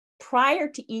prior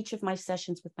to each of my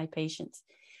sessions with my patients.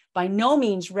 By no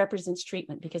means represents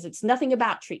treatment, because it's nothing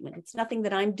about treatment. It's nothing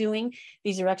that I'm doing.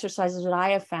 These are exercises that I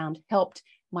have found helped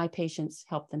my patients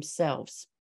help themselves.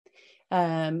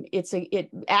 It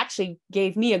actually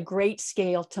gave me a great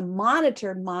scale to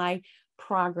monitor my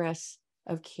progress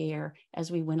of care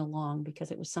as we went along,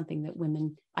 because it was something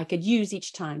that I could use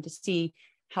each time to see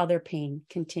how their pain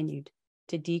continued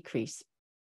to decrease.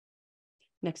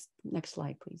 Next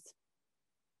slide, please.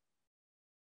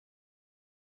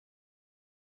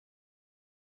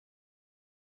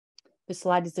 This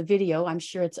slide is a video. I'm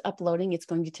sure it's uploading. It's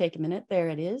going to take a minute. There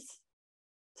it is.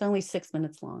 It's only 6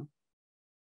 minutes long.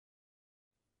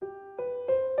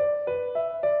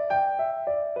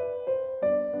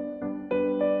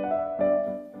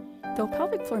 Though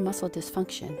pelvic floor muscle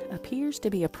dysfunction appears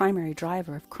to be a primary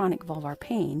driver of chronic vulvar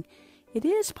pain, it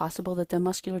is possible that the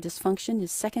muscular dysfunction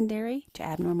is secondary to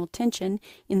abnormal tension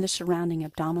in the surrounding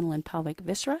abdominal and pelvic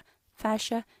viscera,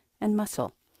 fascia, and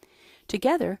muscle.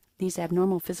 Together, these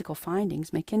abnormal physical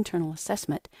findings make internal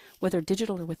assessment, whether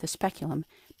digital or with the speculum,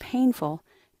 painful,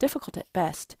 difficult at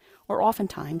best, or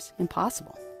oftentimes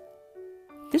impossible.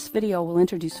 This video will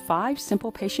introduce 5 simple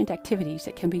patient activities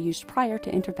that can be used prior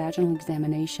to intravaginal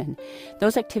examination.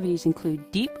 Those activities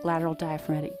include deep lateral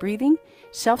diaphragmatic breathing,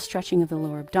 self-stretching of the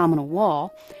lower abdominal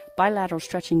wall, bilateral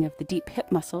stretching of the deep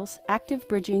hip muscles, active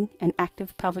bridging, and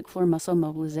active pelvic floor muscle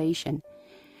mobilization.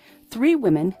 3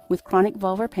 women with chronic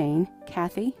vulvar pain,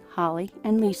 Kathy, Holly,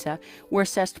 and Lisa, were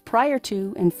assessed prior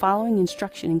to and following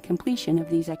instruction and completion of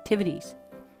these activities.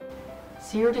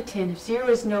 0 to 10. If 0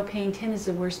 is no pain, 10 is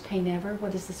the worst pain ever,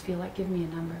 what does this feel like? Give me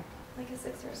a number. Like a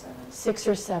 6 or 7. 6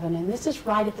 or 7. And this is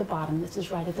right at the bottom. This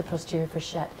is right at the posterior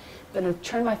fourchette. I'm going to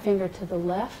turn my finger to the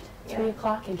left, 3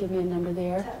 o'clock, and give me a number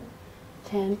there.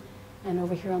 10. 10. And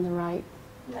over here on the right?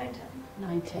 9, 10.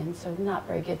 9, 10. So not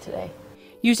very good today.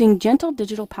 Using gentle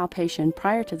digital palpation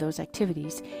prior to those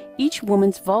activities, each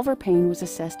woman's vulvar pain was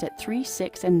assessed at 3,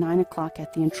 6, and 9 o'clock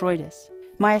at the introitus.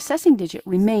 My assessing digit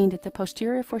remained at the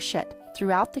posterior fourchette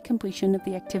throughout the completion of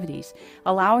the activities,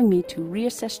 allowing me to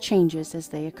reassess changes as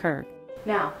they occurred.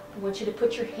 Now, I want you to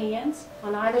put your hands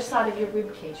on either side of your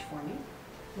rib cage for me,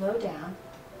 low down,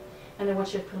 and I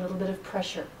want you to put a little bit of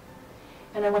pressure.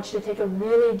 And I want you to take a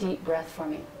really deep breath for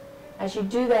me. As you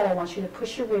do that, I want you to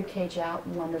push your rib cage out.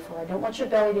 Wonderful. I don't want your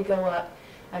belly to go up.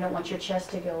 I don't want your chest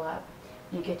to go up.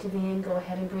 You get to the end, go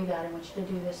ahead and breathe out. I want you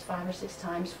to do this 5 or 6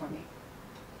 times for me.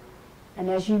 And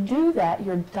as you do that,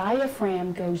 your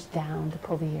diaphragm goes down to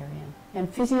pull the air in.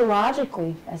 And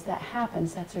physiologically, as that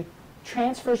happens, that's a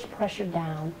transfers pressure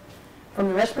down from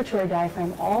the respiratory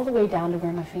diaphragm all the way down to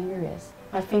where my finger is.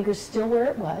 My finger's still where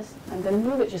it was. I'm going to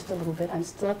move it just a little bit. I'm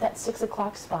still at that 6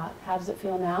 o'clock spot. How does it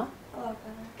feel now? A lot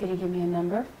better. Can you give me a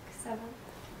number? 7.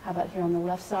 How about here on the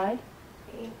left side?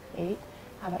 8. 8.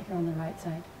 How about here on the right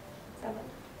side? 7.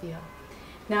 Yeah.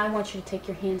 Now I want you to take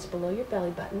your hands below your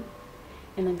belly button,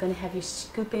 and I'm going to have you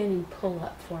scoop in and pull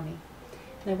up for me.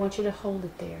 And I want you to hold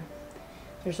it there.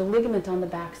 There's a ligament on the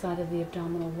back side of the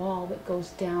abdominal wall that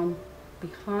goes down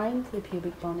behind the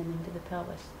pubic bone and into the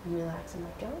pelvis. And relax and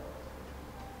let go.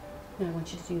 Now I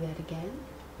want you to do that again,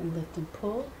 and lift and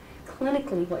pull.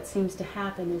 Clinically, what seems to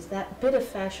happen is that bit of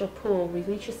fascial pull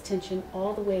releases tension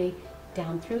all the way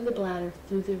down through the bladder,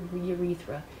 through the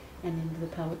urethra, and into the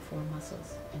pelvic floor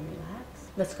muscles. And relax.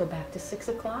 Let's go back to 6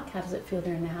 o'clock. How does it feel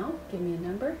there now? Give me a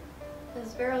number.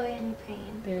 There's barely any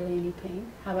pain. Barely any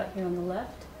pain. How about here on the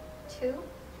left? 2.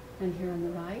 And here on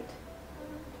the right?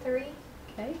 3.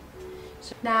 Okay.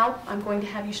 So now I'm going to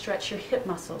have you stretch your hip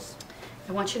muscles.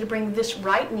 I want you to bring this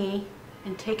right knee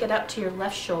and take it up to your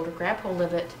left shoulder. Grab hold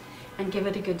of it and give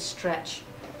it a good stretch.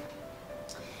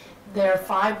 There are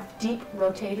 5 deep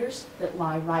rotators that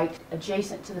lie right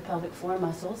adjacent to the pelvic floor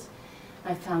muscles.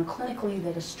 I found clinically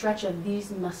that a stretch of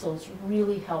these muscles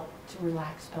really help to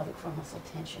relax pelvic floor muscle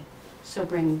tension. So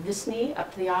bring this knee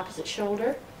up to the opposite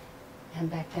shoulder and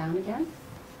back down again.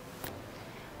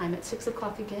 I'm at 6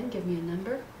 o'clock again. Give me a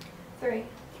number. 3.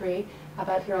 3. How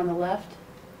about here on the left?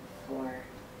 4.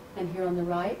 And here on the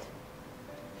right?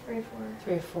 3 or 4.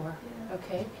 3 or 4. Yeah.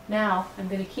 Okay. Now I'm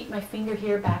going to keep my finger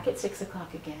here back at 6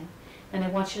 o'clock again. And I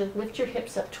want you to lift your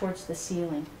hips up towards the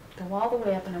ceiling. Go all the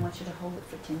way up, and I want you to hold it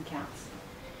for 10 counts.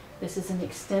 This is an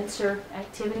extensor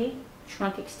activity,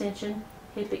 trunk extension,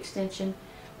 hip extension.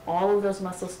 All of those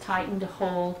muscles tighten to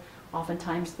hold.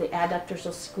 Oftentimes the adductors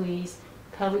will squeeze.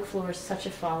 Pelvic floor is such a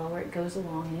follower. It goes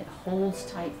along and it holds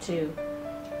tight too.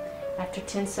 After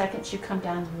 10 seconds, you come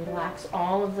down and relax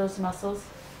all of those muscles.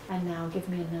 And now give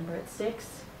me a number at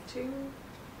 6. 2.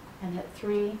 And at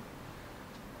 3.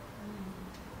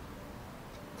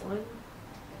 1.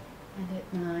 And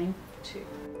at 9. 2.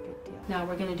 Good deal. Now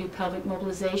we're going to do pelvic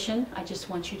mobilization. I just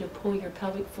want you to pull your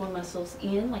pelvic floor muscles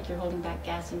in like you're holding back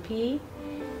gas and pee.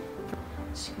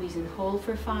 Squeeze and hold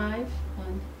for 5.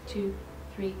 1, 2,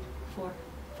 3, 4,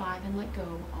 5, and let go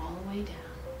all the way down.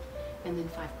 And then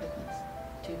 5 quick ones.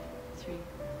 2, 3,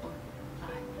 4, 5,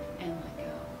 and let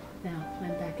go. Now I'm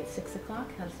back at 6 o'clock.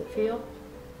 How does it feel?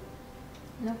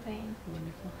 No pain.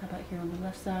 Wonderful. How about here on the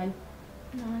left side?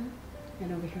 None.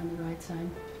 And over here on the right side?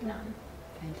 None.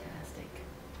 Fantastic.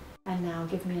 And now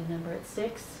give me a number at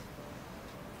 6.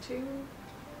 2.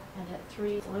 And at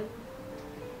 3. 1.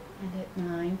 And at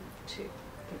 9. 2.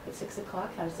 At 6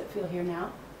 o'clock, how does it feel here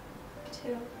now?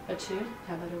 2. A 2.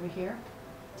 How about over here?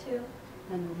 2.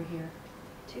 And over here?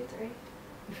 2, 3.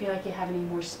 You feel like you have any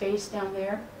more space down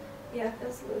there? Yeah, it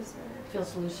feels looser. It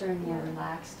feels looser and more Yeah.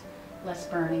 relaxed, less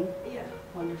burning. Yeah.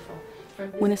 Wonderful.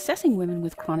 When assessing women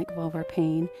with chronic vulvar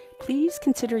pain, please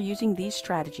consider using these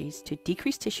strategies to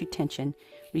decrease tissue tension,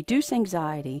 reduce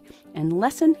anxiety, and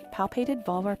lessen palpated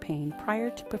vulvar pain prior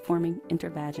to performing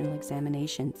intervaginal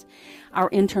examinations. Our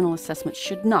internal assessment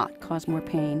should not cause more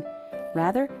pain.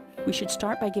 Rather, we should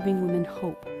start by giving women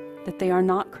hope that they are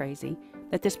not crazy,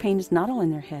 that this pain is not all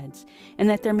in their heads, and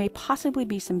that there may possibly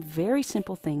be some very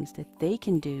simple things that they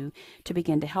can do to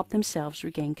begin to help themselves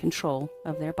regain control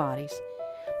of their bodies.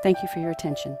 Thank you for your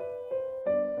attention.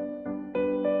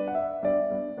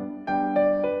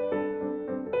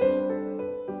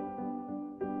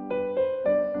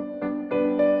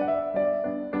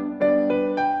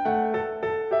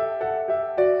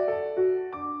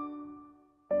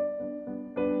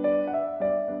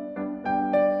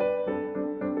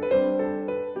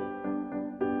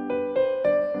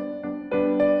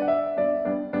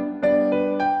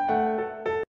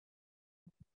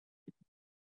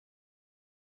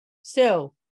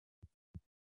 So,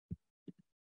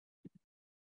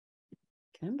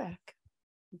 come back.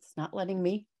 It's not letting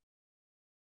me.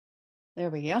 There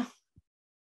we go.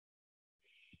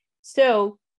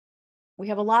 So we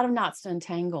have a lot of knots to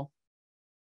untangle.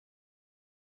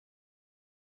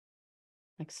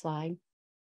 Next slide.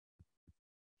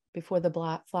 Before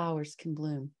the flowers can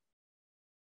bloom.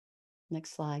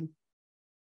 Next slide.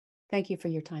 Thank you for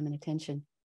your time and attention.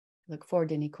 I look forward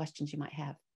to any questions you might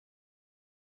have.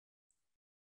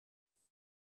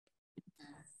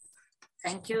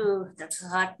 Thank you, Dr.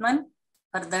 Hartmann,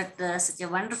 for that such a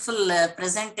wonderful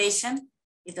presentation.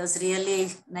 It was really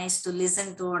nice to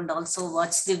listen to and also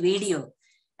watch the video.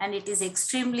 And it is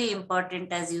extremely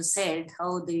important, as you said,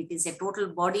 how it is a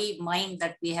total body, mind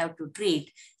that we have to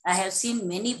treat. I have seen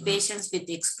many patients with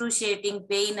excruciating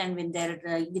pain, and when they're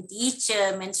with each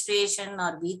menstruation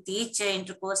or with each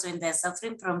intercourse, when they're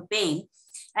suffering from pain,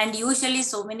 and usually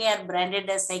so many are branded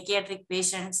as psychiatric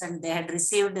patients, and they had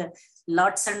received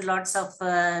lots and lots of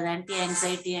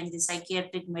anti-anxiety and the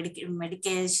psychiatric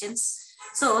medications.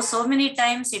 So many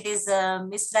times it is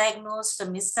misdiagnosed,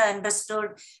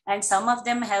 misunderstood, and some of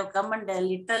them have come and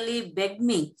literally begged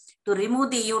me to remove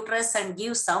the uterus and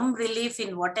give some relief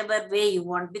in whatever way you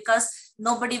want, because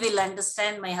nobody will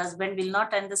understand. My husband will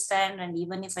not understand. And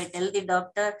even if I tell the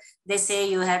doctor, they say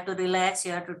you have to relax,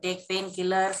 you have to take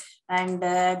painkiller, and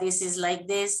this is like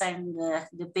this, and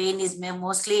the pain is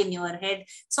mostly in your head.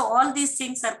 So all these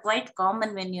things are quite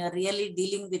common when you are really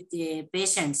dealing with the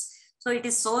patients. So it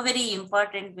is so very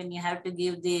important when you have to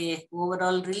give the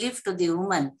overall relief to the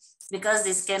woman, because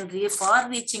this can be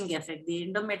far-reaching effect. The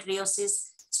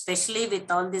endometriosis, especially with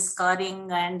all this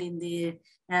scarring and in the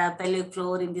pelvic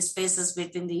floor, in the spaces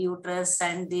between the uterus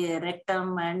and the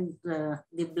rectum and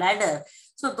the bladder.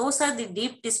 So those are the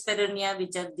deep dyspareunia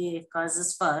which are the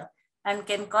causes for, and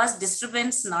can cause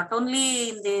disturbance not only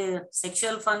in the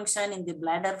sexual function, in the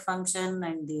bladder function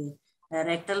and the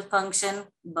rectal function,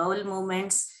 bowel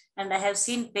movements. And I have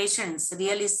seen patients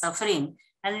really suffering.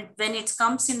 And when it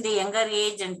comes in the younger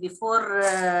age and before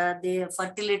the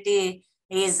fertility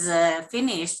is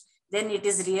finished, then it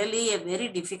is really a very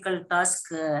difficult task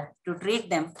to treat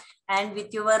them. And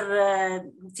with your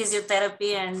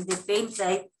physiotherapy and the pain,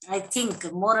 I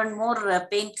think more and more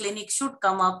pain clinics should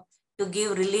come up to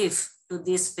give relief to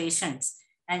these patients.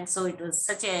 And so it was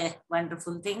such a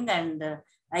wonderful thing. And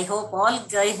I hope all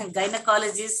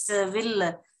gynecologists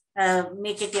will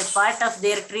make it a part of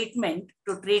their treatment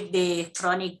to treat the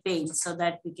chronic pain, so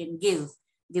that we can give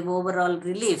the overall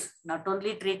relief, not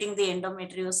only treating the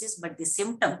endometriosis, but the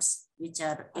symptoms, which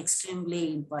are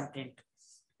extremely important.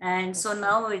 And so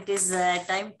now it is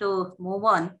time to move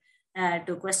on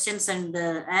to questions and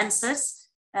answers.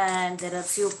 And there are a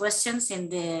few questions in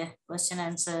the question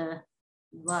answer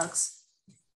box.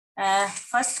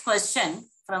 First question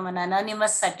from an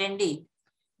anonymous attendee.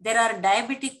 There are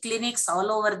diabetic clinics all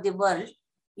over the world,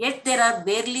 yet there are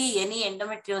barely any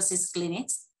endometriosis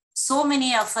clinics. So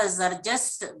many of us are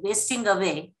just wasting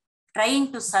away,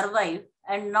 trying to survive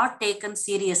and not taken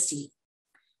seriously.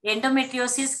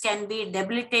 Endometriosis can be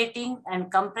debilitating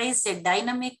and comprise a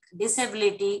dynamic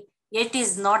disability, yet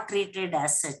is not treated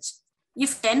as such.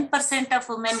 If 10% of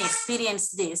women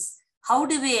experience this, how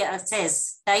do we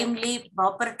assess timely,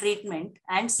 proper treatment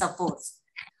and support?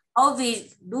 How we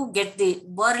do get the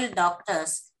world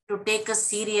doctors to take us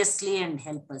seriously and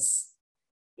help us?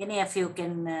 Any of you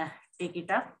can take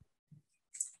it up?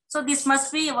 So this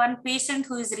must be one patient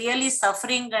who is really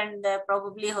suffering and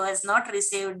probably who has not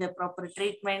received the proper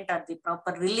treatment or the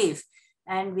proper relief.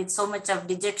 And with so much of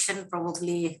dejection,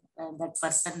 probably that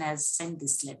person has sent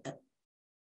this letter.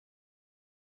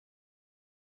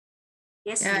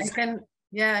 Yes,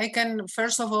 I can.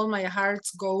 First of all, my heart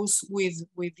goes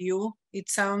with you. It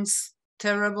sounds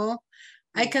terrible.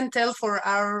 I can tell for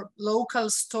our local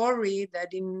story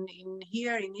that in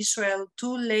here in Israel,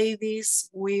 2 ladies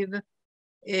with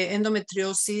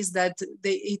endometriosis, that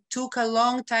it took a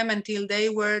long time until they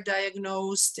were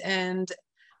diagnosed and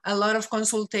a lot of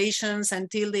consultations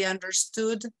until they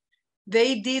understood.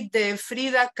 They did the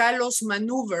Frida Kahlo's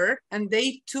maneuver, and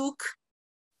they took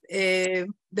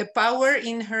the power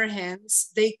in her hands.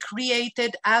 They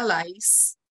created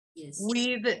allies. Yes.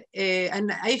 With,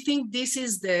 and I think this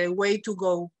is the way to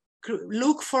go.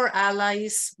 Look for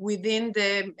allies within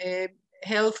the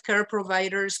healthcare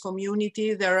providers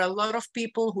community. There are a lot of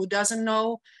people who doesn't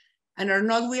know and are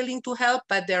not willing to help,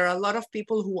 but there are a lot of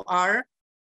people who are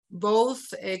both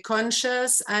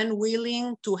conscious and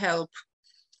willing to help.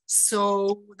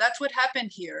 So that's what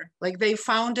happened here. Like they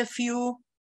found a few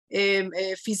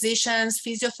physicians,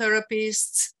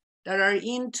 physiotherapists that are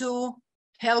into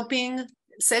helping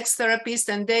sex therapists,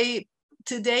 and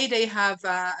today they have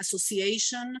an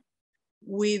association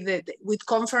with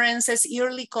conferences,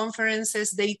 yearly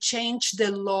conferences. They change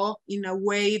the law in a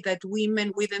way that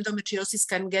women with endometriosis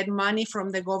can get money from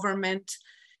the government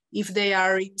if they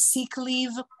are in sick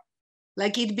leave.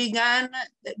 Like it began,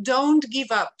 don't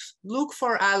give up, look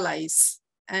for allies,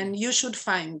 and you should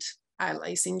find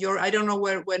allies in your, I don't know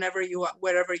wherever you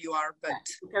are, but.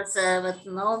 Because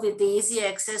now with the easy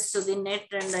access to the net,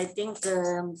 and I think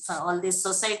all these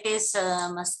societies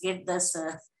must get this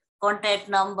contact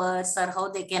numbers or how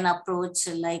they can approach,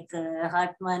 like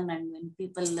Hartmann, and when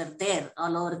people are there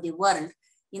all over the world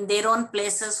in their own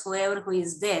places, whoever who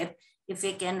is there, if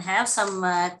we can have some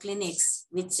clinics,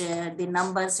 which the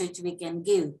numbers which we can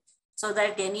give, so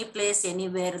that any place,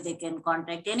 anywhere they can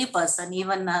contact any person,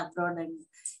 even abroad, and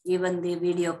even the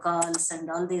video calls and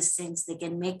all these things they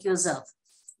can make use of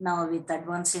now with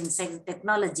advanced in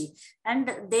technology. And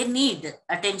they need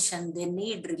attention, they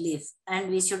need relief, and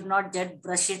we should not just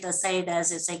brush it aside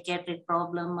as a psychiatric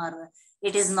problem, or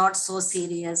it is not so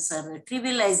serious, or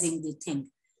trivializing the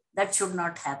thing. That should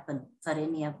not happen for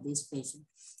any of these patients.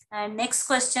 And next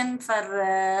question for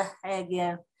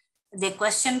the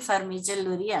question for Mijal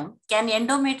Luria: can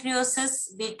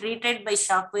endometriosis be treated by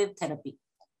shockwave therapy?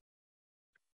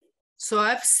 So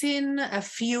I've seen a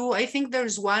few, I think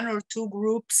there's 1 or 2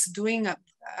 groups doing a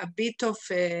bit of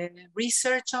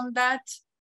research on that,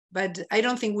 but I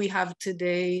don't think we have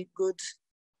today good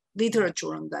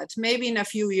literature on that. Maybe in a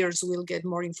few years we'll get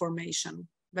more information,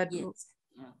 but yes.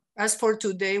 As for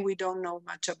today, we don't know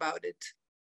much about it.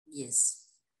 Yes.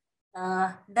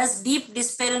 Does deep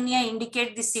dyspareunia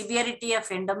indicate the severity of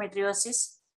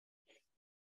endometriosis?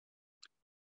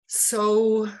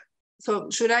 So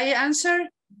should I answer?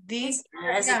 Yes,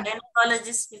 as a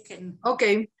gynecologist, you can.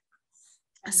 Okay.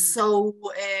 So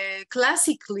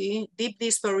classically, deep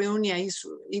dyspareunia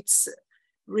it's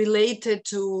related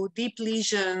to deep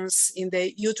lesions in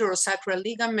the uterosacral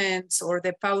ligaments or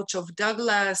the pouch of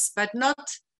Douglas, but not.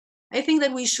 I think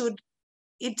that we should.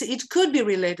 It could be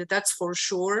related. That's for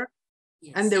sure.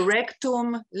 Yes. And the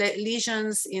rectum,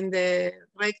 lesions in the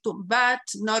rectum, but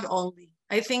not only.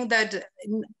 I think that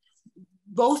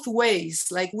both ways,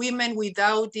 like women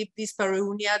without deep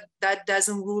dyspareunia, that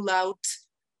doesn't rule out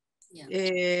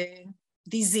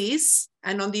disease.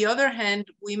 And on the other hand,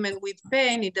 women with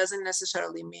pain, it doesn't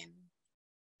necessarily mean.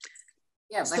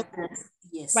 Yeah, but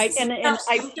yes. Right. And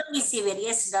symptom is severe.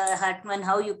 Yes, Hartmann,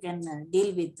 how you can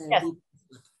deal with yes. deep.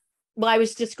 Well, I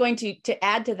was just going to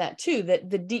add to that too, that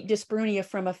the deep dyspareunia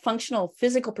from a functional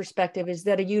physical perspective is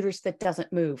that a uterus that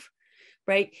doesn't move.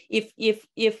 Right?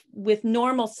 If with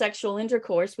normal sexual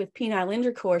intercourse, with penile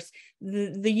intercourse,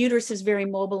 the uterus is very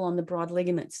mobile on the broad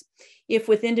ligaments. If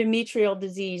with endometrial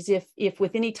disease, if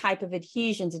with any type of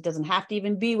adhesions, it doesn't have to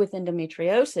even be with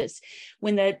endometriosis.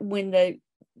 When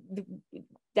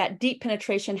that deep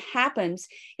penetration happens,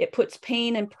 it puts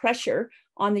pain and pressure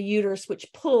on the uterus,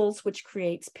 which pulls, which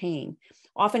creates pain.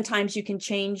 Oftentimes, you can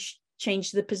change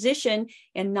the position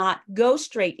and not go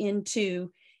straight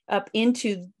up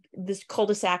into this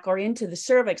cul-de-sac or into the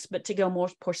cervix, but to go more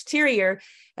posterior,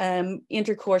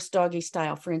 intercourse doggy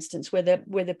style, for instance, where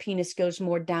the penis goes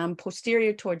more down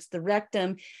posterior towards the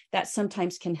rectum. That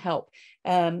sometimes can help.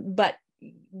 But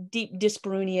deep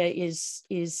dyspareunia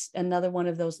is another one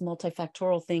of those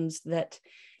multifactorial things that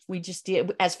we just deal,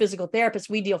 as physical therapists,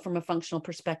 we deal from a functional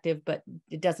perspective, but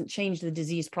it doesn't change the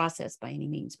disease process by any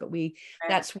means. But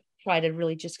that's try to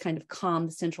really just kind of calm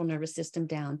the central nervous system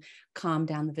down, calm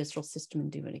down the visceral system,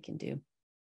 and do what it can do.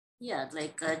 Yeah,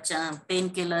 like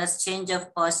painkillers, change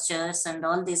of postures, and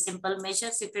all these simple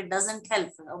measures, if it doesn't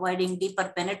help, avoiding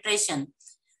deeper penetration.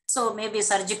 So maybe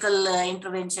surgical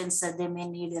interventions, they may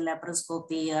need a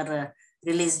laparoscopy or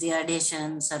release the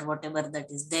adhesions or whatever that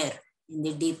is there in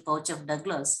the deep pouch of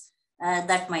Douglas,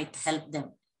 that might help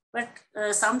them. But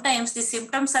sometimes the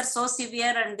symptoms are so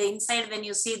severe, and the inside, when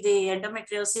you see the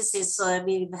endometriosis is,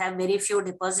 we have very few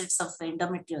deposits of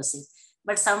endometriosis.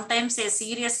 But sometimes a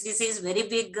serious disease, very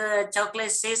big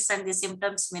chocolate cysts, and the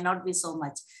symptoms may not be so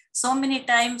much. So many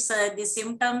times the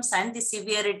symptoms and the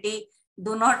severity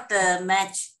do not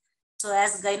match. So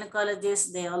as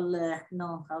gynecologists, they all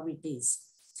know how it is.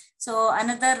 So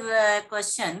another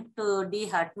question to Dee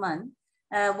Hartmann.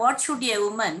 What should a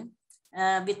woman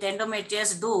with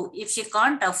endometriosis do if she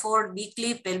can't afford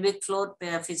weekly pelvic floor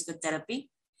physical therapy?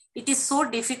 It is so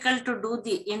difficult to do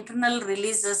the internal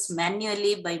releases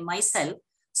manually by myself,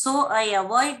 so I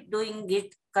avoid doing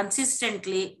it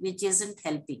consistently, which isn't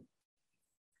helping.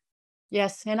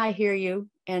 Yes, and I hear you.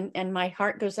 And my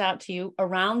heart goes out to you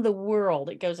around the world.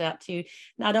 It goes out to you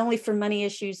not only for money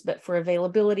issues, but for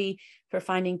availability, for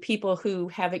finding people who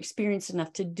have experience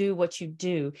enough to do what you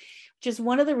do, which is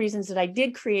one of the reasons that I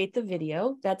did create the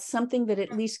video. That's something that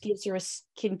at least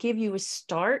can give you a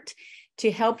start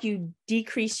to help you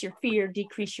decrease your fear,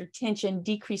 decrease your tension,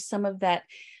 decrease some of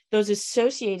those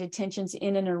associated tensions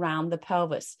in and around the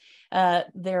pelvis.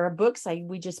 There are books.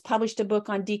 We just published a book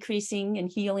on decreasing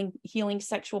and healing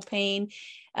sexual pain.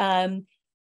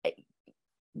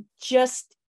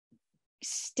 Just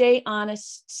stay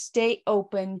honest, stay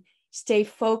open, stay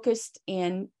focused,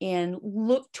 and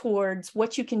look towards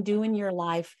what you can do in your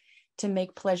life to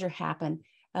make pleasure happen.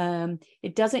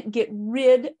 It doesn't get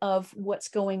rid of what's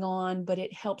going on, but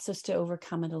it helps us to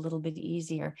overcome it a little bit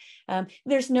easier.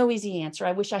 There's no easy answer.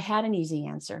 I wish I had an easy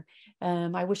answer.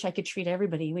 I wish I could treat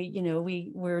everybody.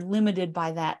 We're limited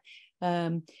by that.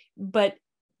 But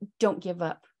don't give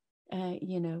up.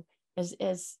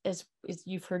 As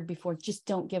you've heard before, just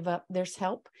don't give up. There's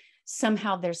help.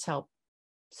 Somehow there's help.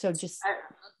 So just.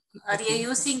 Are you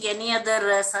using any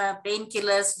other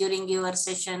painkillers during your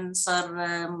sessions, or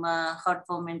hot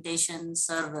fomentations,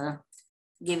 or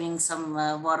giving some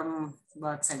warm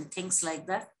baths and things like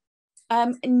that?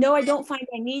 No, I don't find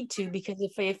I need to, because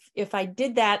if I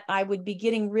did that, I would be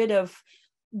getting rid of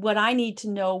what I need to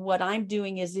know. What I'm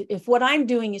doing is, if what I'm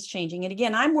doing is changing, and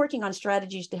again, I'm working on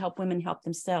strategies to help women help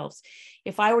themselves.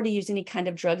 If I were to use any kind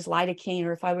of drugs, lidocaine,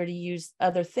 or if I were to use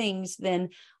other things, then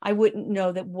I wouldn't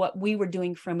know that what we were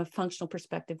doing from a functional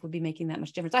perspective would be making that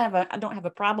much difference. I don't have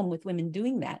a problem with women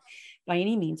doing that by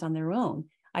any means on their own.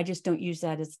 I just didn't use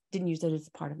that as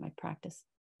a part of my practice.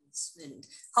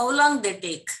 How long they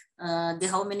take?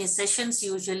 How many sessions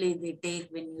usually they take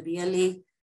when you really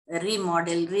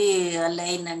remodel,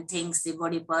 realign and things, the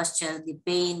body posture, the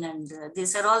pain, and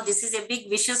this is a big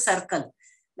vicious circle,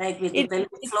 like with the pelvic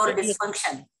floor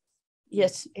dysfunction.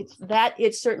 Yes,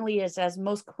 it certainly is, as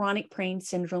most chronic pain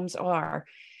syndromes are.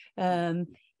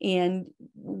 And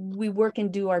we work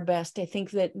and do our best. I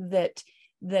think that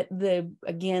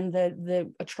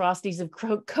the atrocities of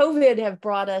COVID have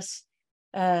brought us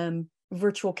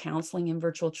virtual counseling and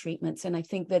virtual treatments. And I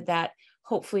think that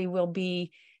hopefully will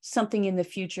be something in the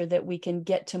future that we can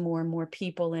get to more and more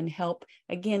people and help,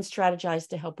 again, strategize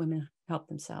to help women help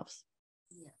themselves.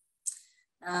 Yeah.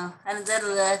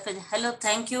 Hello,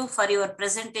 thank you for your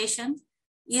presentation.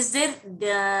 Is there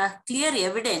clear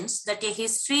evidence that a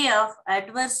history of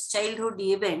adverse childhood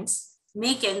events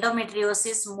make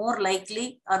endometriosis more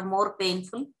likely or more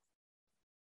painful?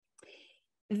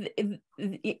 Do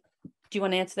you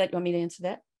want to answer that? You want me to answer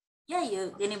that? Yeah,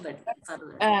 anybody.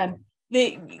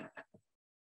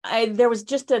 There was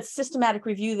just a systematic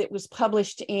review that was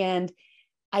published, and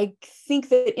I think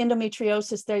that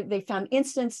endometriosis, they found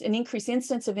an increased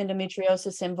instance of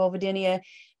endometriosis and vulvodynia,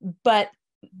 but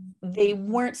they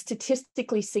weren't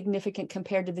statistically significant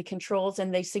compared to the controls.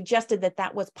 And they suggested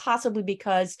that was possibly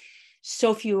because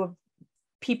so few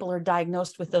people are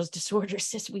diagnosed with those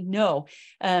disorders, as we know.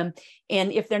 And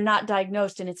if they're not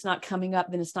diagnosed and it's not coming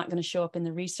up, then it's not going to show up in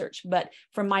the research. But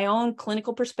from my own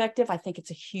clinical perspective, I think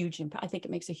it's a huge impact. I think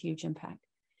it makes a huge impact.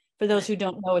 For those who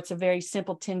don't know, it's a very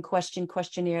simple 10-question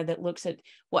questionnaire that looks at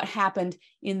what happened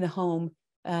in the home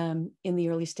in the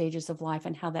early stages of life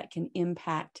and how that can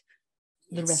impact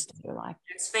the rest of your life.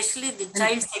 Especially the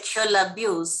child sexual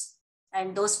abuse.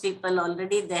 And those people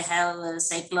already, they have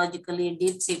psychologically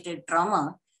deep-seated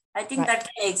trauma. I think that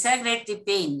can exaggerate the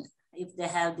pain if they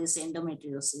have this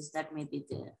endometriosis. That may be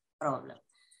the problem.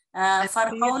 For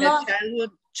how long?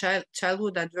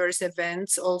 Childhood adverse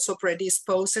events also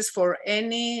predisposes for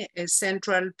any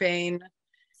central pain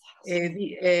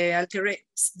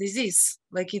disease.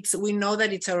 Like we know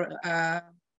that it's a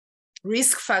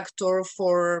risk factor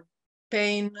for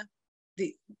pain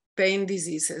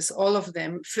diseases, all of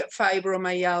them,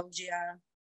 fibromyalgia.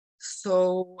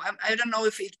 So I don't know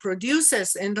if it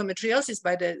produces endometriosis,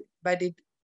 but it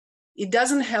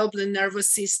doesn't help the nervous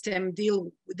system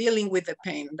dealing with the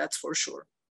pain, that's for sure.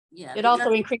 Yeah, it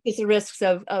also increases the risks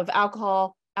of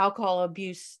alcohol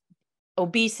abuse,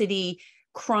 obesity,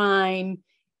 crime.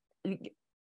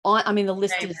 I mean, the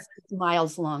list is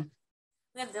miles long.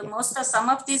 Well, some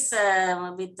of these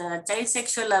with child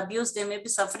sexual abuse, they may be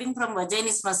suffering from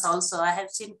vaginismus also. I have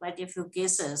seen quite a few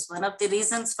cases. One of the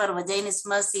reasons for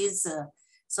vaginismus is,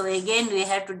 so again, we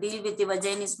have to deal with the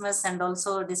vaginismus and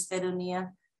also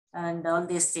dyspareunia and all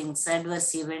these things,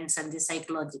 adverse events and the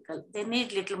psychological. They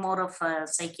need little more of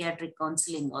psychiatric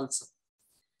counseling also.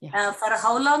 Yeah. For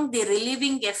how long the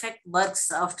relieving effect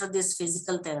works after this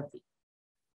physical therapy?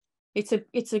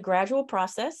 It's a gradual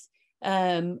process.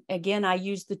 Again, I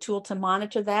use the tool to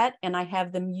monitor that, and I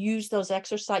have them use those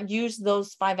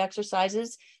 5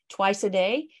 exercises twice a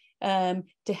day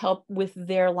to help with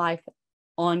their life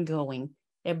ongoing.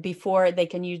 Before they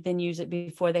can use it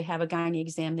before they have a gynae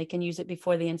exam. They can use it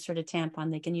before they insert a tampon.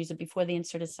 They can use it before they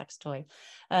insert a sex toy.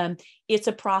 It's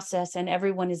a process, and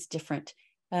everyone is different.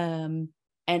 And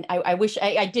I wish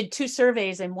I did 2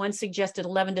 surveys, and one suggested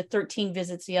 11 to 13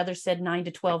 visits. The other said 9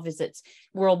 to 12 visits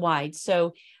worldwide.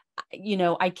 So, you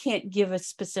know, I can't give a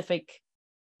specific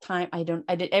time.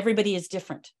 Everybody is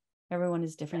different. Everyone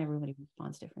is different. Everybody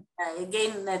responds different.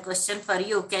 Again, a question for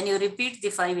you. Can you repeat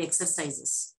the 5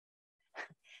 exercises?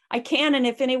 I can. And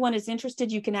if anyone is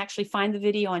interested, you can actually find the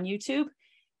video on YouTube.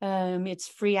 It's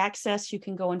free access. You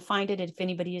can go and find it. If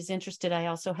anybody is interested, I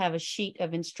also have a sheet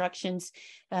of instructions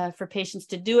for patients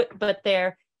to do it, but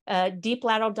they're deep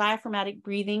lateral diaphragmatic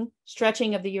breathing,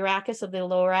 stretching of the urachus of the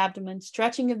lower abdomen,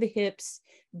 stretching of the hips,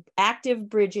 active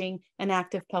bridging, and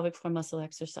active pelvic floor muscle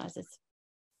exercises.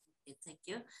 Okay, thank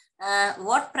you.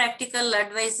 What practical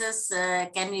advices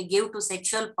can we give to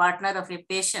sexual partner of a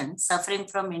patient suffering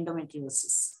from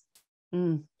endometriosis?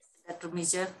 Dr.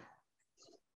 Mijal?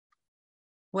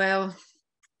 Well,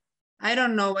 I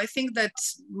don't know. I think that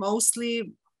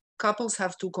mostly couples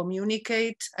have to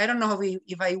communicate. I don't know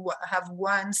if I have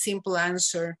one simple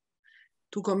answer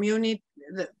to communicate.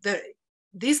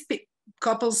 These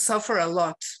couples suffer a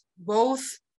lot.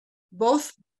 Both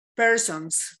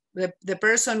persons, the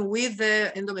person with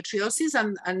the endometriosis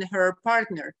and her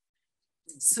partner.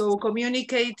 So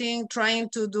communicating, trying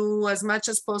to do as much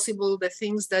as possible the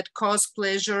things that cause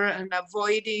pleasure, and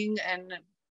avoiding, and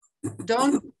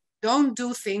don't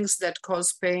do things that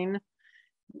cause pain.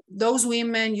 Those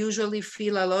women usually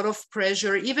feel a lot of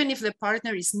pressure, even if the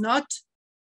partner is not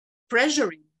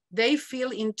pressuring. They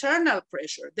feel internal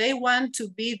pressure. They want to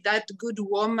be that good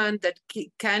woman that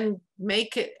can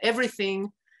make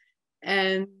everything.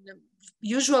 And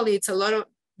usually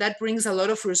that brings a lot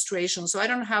of frustration. So I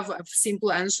don't have a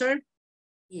simple answer.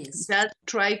 Yes. That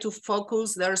try to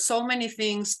focus. There are so many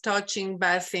things: touching,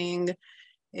 bathing,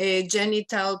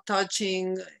 genital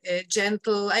touching,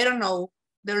 gentle. I don't know.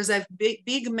 There's a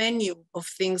big menu of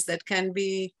things that can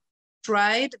be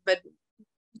tried, but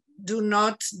do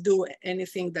not do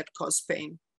anything that cause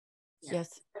pain.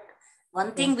 Yes.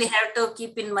 One thing we have to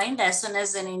keep in mind, as soon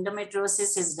as an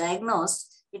endometriosis is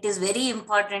diagnosed, it is very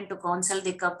important to counsel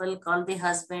the couple, call the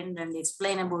husband, and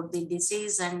explain about the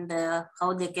disease and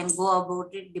how they can go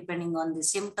about it depending on the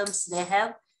symptoms they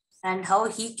have, and how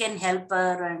he can help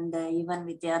her, and even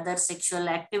with the other sexual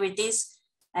activities,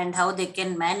 and how they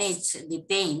can manage the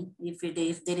pain if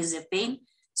there is a pain.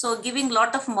 So giving a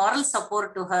lot of moral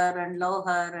support to her and love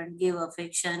her and give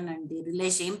affection and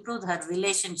improve her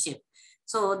relationship.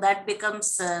 So that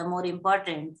becomes more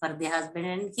important for the husband.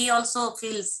 And he also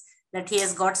feels that he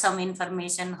has got some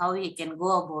information, how he can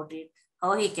go about it,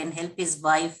 how he can help his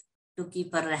wife to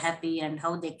keep her happy, and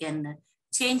how they can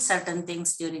change certain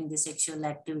things during the sexual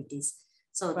activities.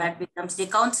 So that becomes the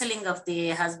counseling of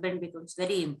the husband becomes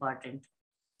very important.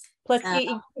 Plus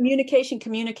communication.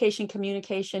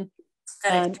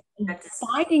 Correct.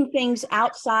 Finding things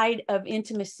outside of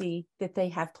intimacy that they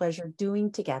have pleasure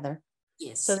doing together.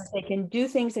 Yes. So that they can do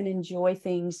things and enjoy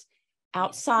things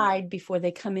outside before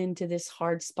they come into this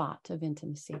hard spot of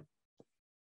intimacy.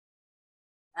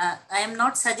 I am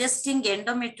not suggesting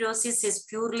endometriosis is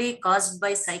purely caused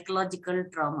by psychological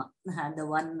trauma. The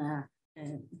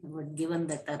one given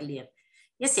that earlier.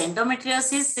 Yes,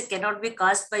 endometriosis cannot be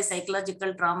caused by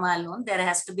psychological trauma alone. There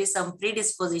has to be some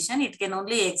predisposition. It can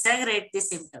only exaggerate the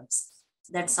symptoms.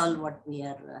 That's all what we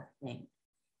are saying.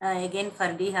 Again,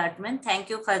 for Dee Hartmann,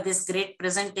 thank you for this great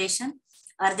presentation.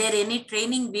 Are there any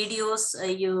training videos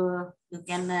you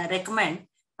can recommend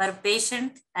for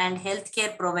patient and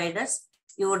healthcare providers?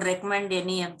 You would recommend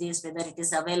any of these, whether it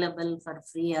is available for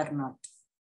free or not?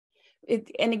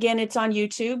 And again, it's on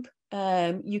YouTube.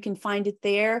 You can find it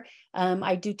there.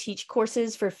 I do teach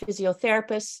courses for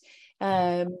physiotherapists.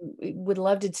 Would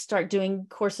love to start doing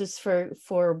courses for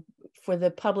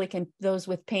the public and those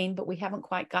with pain, but we haven't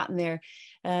quite gotten there.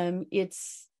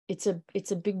 It's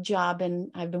a big job,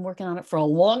 and I've been working on it for a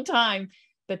long time.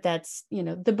 But that's, you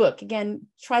know, the book. Again,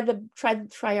 try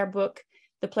our book,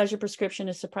 The Pleasure Prescription: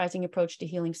 A Surprising Approach to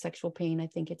Healing Sexual Pain. I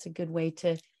think it's a good way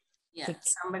to. Yeah,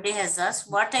 somebody has asked,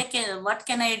 what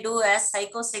can I do as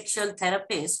psychosexual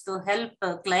therapist to help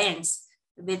clients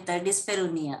with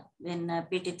dyspareunia when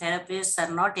PT therapists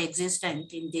are not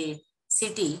existent in the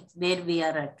city where we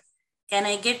are at? Can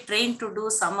I get trained to do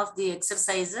some of the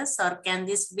exercises, or can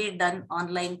this be done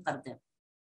online for them?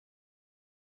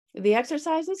 The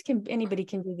exercises anybody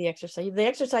can do the exercise. The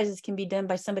exercises can be done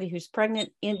by somebody who's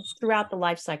pregnant throughout the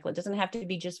life cycle. It doesn't have to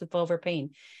be just with vulvar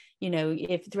pain. You know,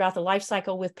 if throughout the life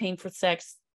cycle with pain for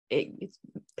sex, it's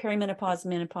perimenopause,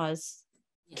 menopause,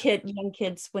 young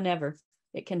kids, whenever,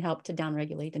 it can help to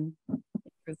downregulate and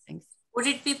improve things. Would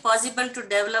it be possible to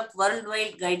develop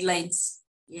worldwide guidelines?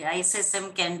 Yeah,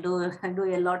 ISSM can do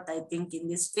a lot, I think, in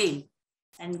this field,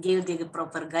 and give the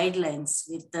proper guidelines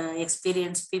with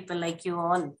experienced people like you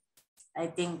all. I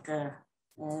think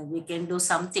we can do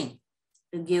something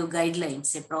to give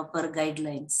guidelines, a proper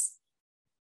guidelines.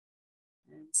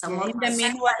 In the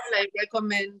meanwhile,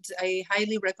 I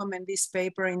highly recommend this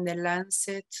paper in the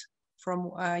Lancet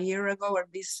from a year ago, or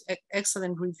this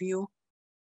excellent review.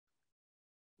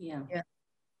 Yeah.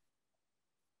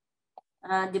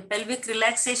 The pelvic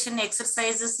relaxation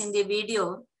exercises in the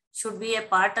video should be a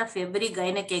part of every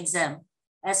gynec exam,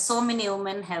 as so many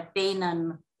women have pain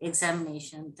on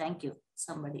examination. Thank you.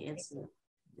 Somebody else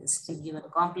just to give a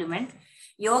compliment.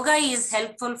 Yoga is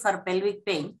helpful for pelvic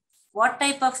pain. What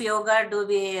type of yoga do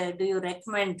you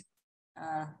recommend?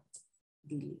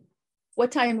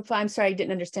 What time? I'm sorry, I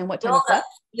didn't understand. What time? Yoga.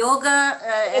 Yoga,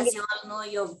 as you all know,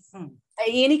 yoga.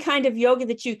 Any kind of yoga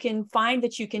that you can find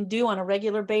that you can do on a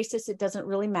regular basis, it doesn't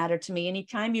really matter to me.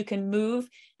 Anytime you can move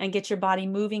and get your body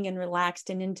moving and relaxed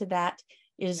and into that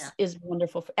is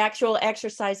wonderful. Actual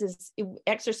exercises,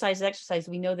 exercise.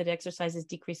 We know that exercises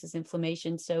decreases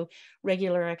inflammation. So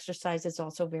regular exercise is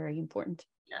also very important.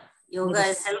 Yeah. Yoga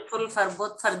is helpful for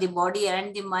both for the body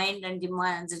and the mind, and the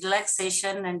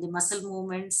relaxation and the muscle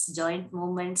movements, joint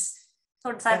movements.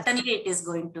 So certainly it is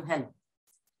going to help.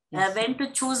 When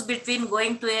to choose between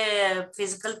going to a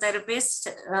physical therapist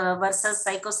versus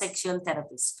psychosexual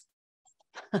therapist?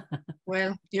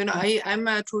 Well, you know, I'm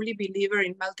a truly believer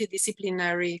in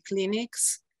multidisciplinary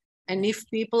clinics. And if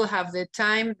people have the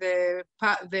time, the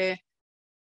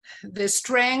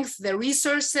strength, the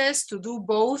resources to do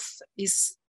both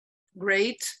is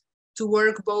great. To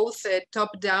work both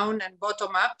top down and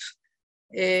bottom up,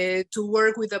 to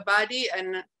work with the body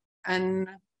and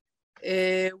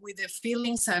with the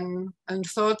feelings and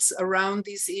thoughts around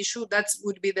this issue, that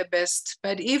would be the best.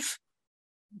 But if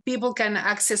people can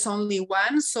access only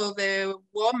one, so the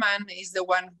woman is the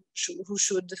one who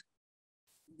should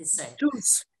decide.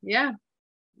 Choose. Yeah.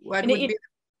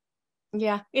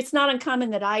 Yeah, it's not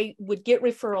uncommon that I would get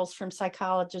referrals from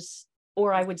psychologists,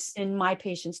 or I would send my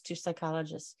patients to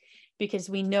psychologists, because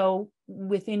we know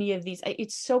with any of these,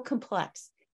 it's so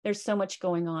complex. There's so much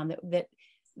going on that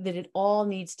it all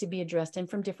needs to be addressed, and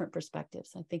from different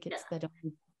perspectives. I think it's that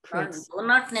only creates.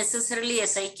 Not necessarily a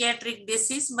psychiatric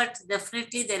disease, but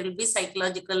definitely there will be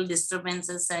psychological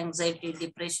disturbances, anxiety,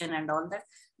 depression, and all that.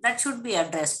 That should be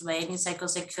addressed by any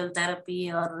psychosexual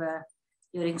therapy or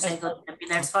during psychotherapy.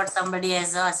 That's what somebody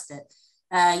has asked.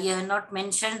 You have not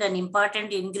mentioned an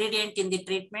important ingredient in the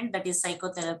treatment, that is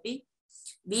psychotherapy.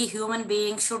 We human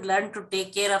beings should learn to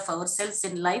take care of ourselves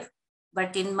in life.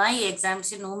 But in my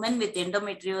examination, women with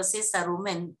endometriosis are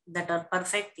women that are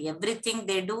perfect. Everything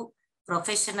they do,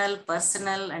 professional,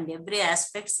 personal, and every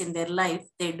aspects in their life,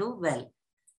 they do well.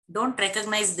 Don't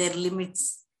recognize their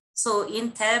limits. So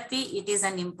in therapy, it is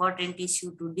an important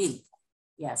issue to deal.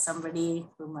 Yeah, somebody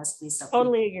who must be supported.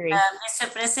 Totally agree.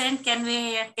 Mr. President, can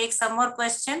we take some more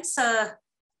questions?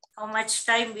 How much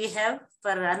time we have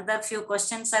for another few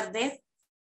questions are there?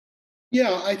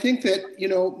 Yeah, I think that, you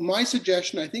know, my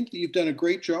suggestion, I think that you've done a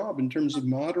great job in terms of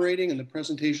moderating, and the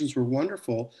presentations were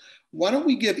wonderful. Why don't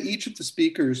we give each of the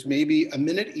speakers maybe a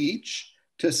minute each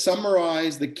to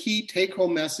summarize the key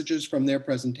take-home messages from their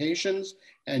presentations,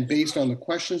 and based on the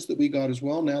questions that we got as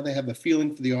well, now they have a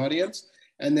feeling for the audience,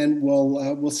 and then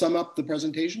we'll sum up the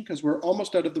presentation, because we're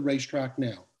almost out of the racetrack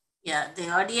now. Yeah, the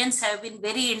audience have been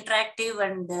very interactive,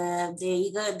 and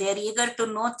they're eager to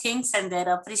know things, and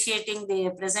they're appreciating the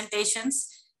presentations.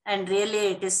 And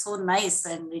really, it is so nice,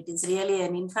 and it is really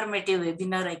an informative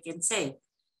webinar, I can say.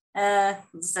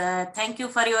 Thank you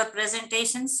for your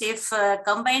presentations. If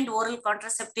combined oral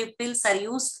contraceptive pills are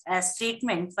used as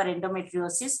treatment for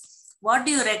endometriosis, what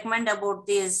do you recommend about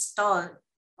this stop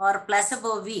or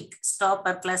placebo week? Stop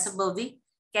or placebo week?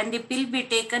 Can the pill be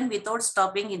taken without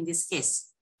stopping in this case?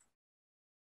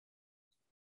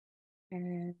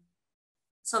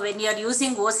 So when you are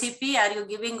using OCP, are you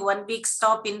giving 1 week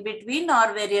stop in between,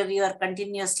 or where you are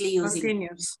continuously using?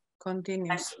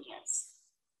 Continuous.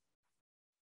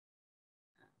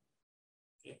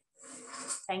 Okay.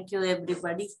 Thank you,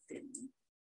 everybody.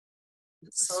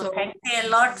 So thank you a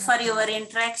lot for your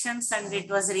interactions, and it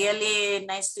was really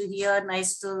nice to hear,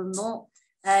 nice to know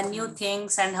new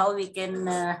things, and how we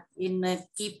can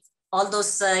keep all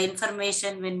those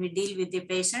information when we deal with the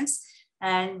patients.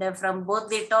 And from both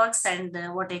the talks and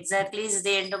what exactly is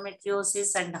the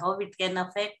endometriosis and how it can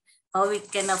affect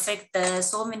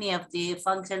so many of the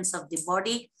functions of the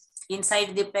body,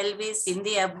 inside the pelvis, in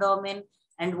the abdomen,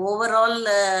 and overall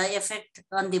effect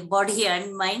on the body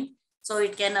and mind. So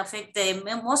it can affect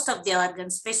most of the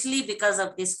organs, especially because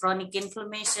of this chronic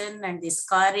inflammation and the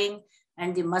scarring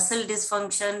and the muscle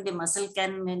dysfunction. The muscle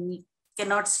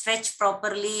cannot stretch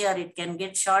properly, or it can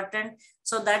get shortened.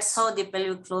 So that's how the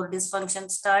pelvic floor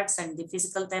dysfunction starts, and the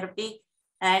physical therapy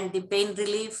and the pain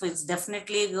relief is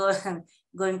definitely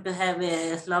going to have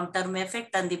a long-term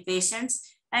effect on the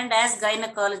patients. And as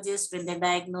gynecologists, when the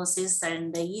diagnosis,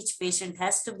 and each patient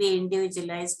has to be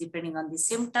individualized depending on the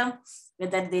symptom,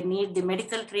 whether they need the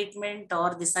medical treatment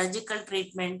or the surgical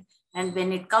treatment. And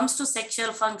when it comes to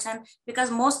sexual function,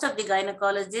 because most of the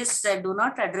gynecologists do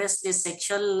not address the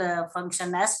sexual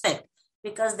function aspect,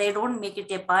 because they don't make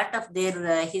it a part of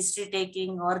their history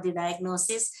taking or the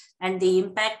diagnosis, and the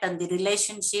impact on the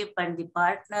relationship and the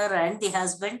partner and the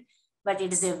husband. But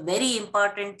it is a very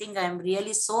important thing. I'm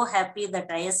really so happy that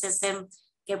ISSM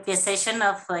kept a session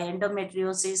of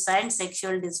endometriosis and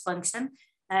sexual dysfunction.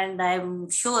 And I'm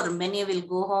sure many will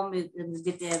go home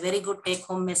with a very good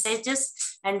take-home messages,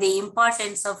 and the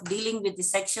importance of dealing with the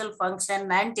sexual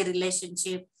function and the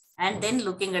relationship, and then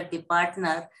looking at the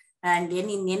partner, and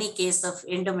in any case of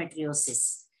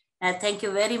endometriosis. Thank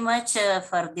you very much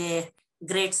for the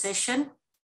great session,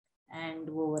 and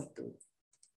over to you.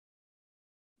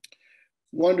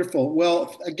 Wonderful.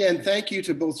 Well, again, thank you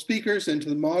to both speakers and to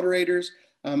the moderators,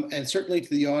 and certainly to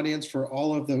the audience for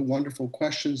all of the wonderful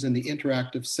questions in the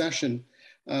interactive session.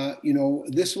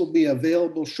 This will be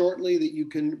available shortly, that you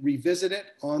can revisit it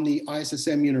on the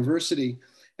ISSM University.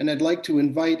 And I'd like to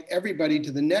invite everybody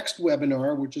to the next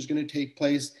webinar, which is going to take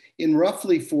place in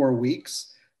roughly 4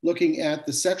 weeks, looking at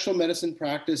the sexual medicine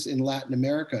practice in Latin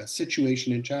America,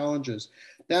 situation and challenges.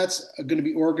 That's going to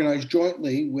be organized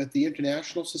jointly with the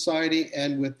International Society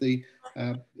and with the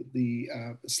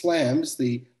SLAMS,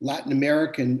 the Latin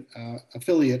American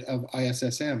affiliate of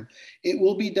ISSM. It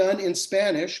will be done in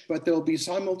Spanish, but there'll be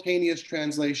simultaneous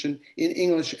translation in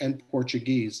English and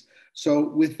Portuguese. So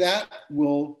with that,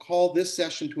 we'll call this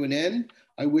session to an end.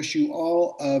 I wish you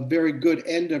all a very good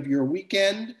end of your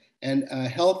weekend, and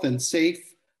health and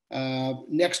safe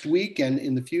next week and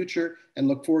in the future, and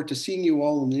look forward to seeing you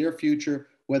all in the near future,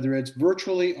 whether it's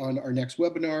virtually on our next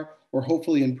webinar or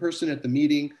hopefully in person at the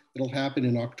meeting that'll happen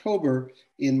in October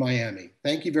in Miami.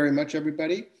 Thank you very much,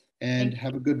 everybody, and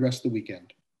have a good rest of the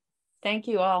weekend. Thank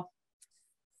you all.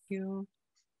 Thank you.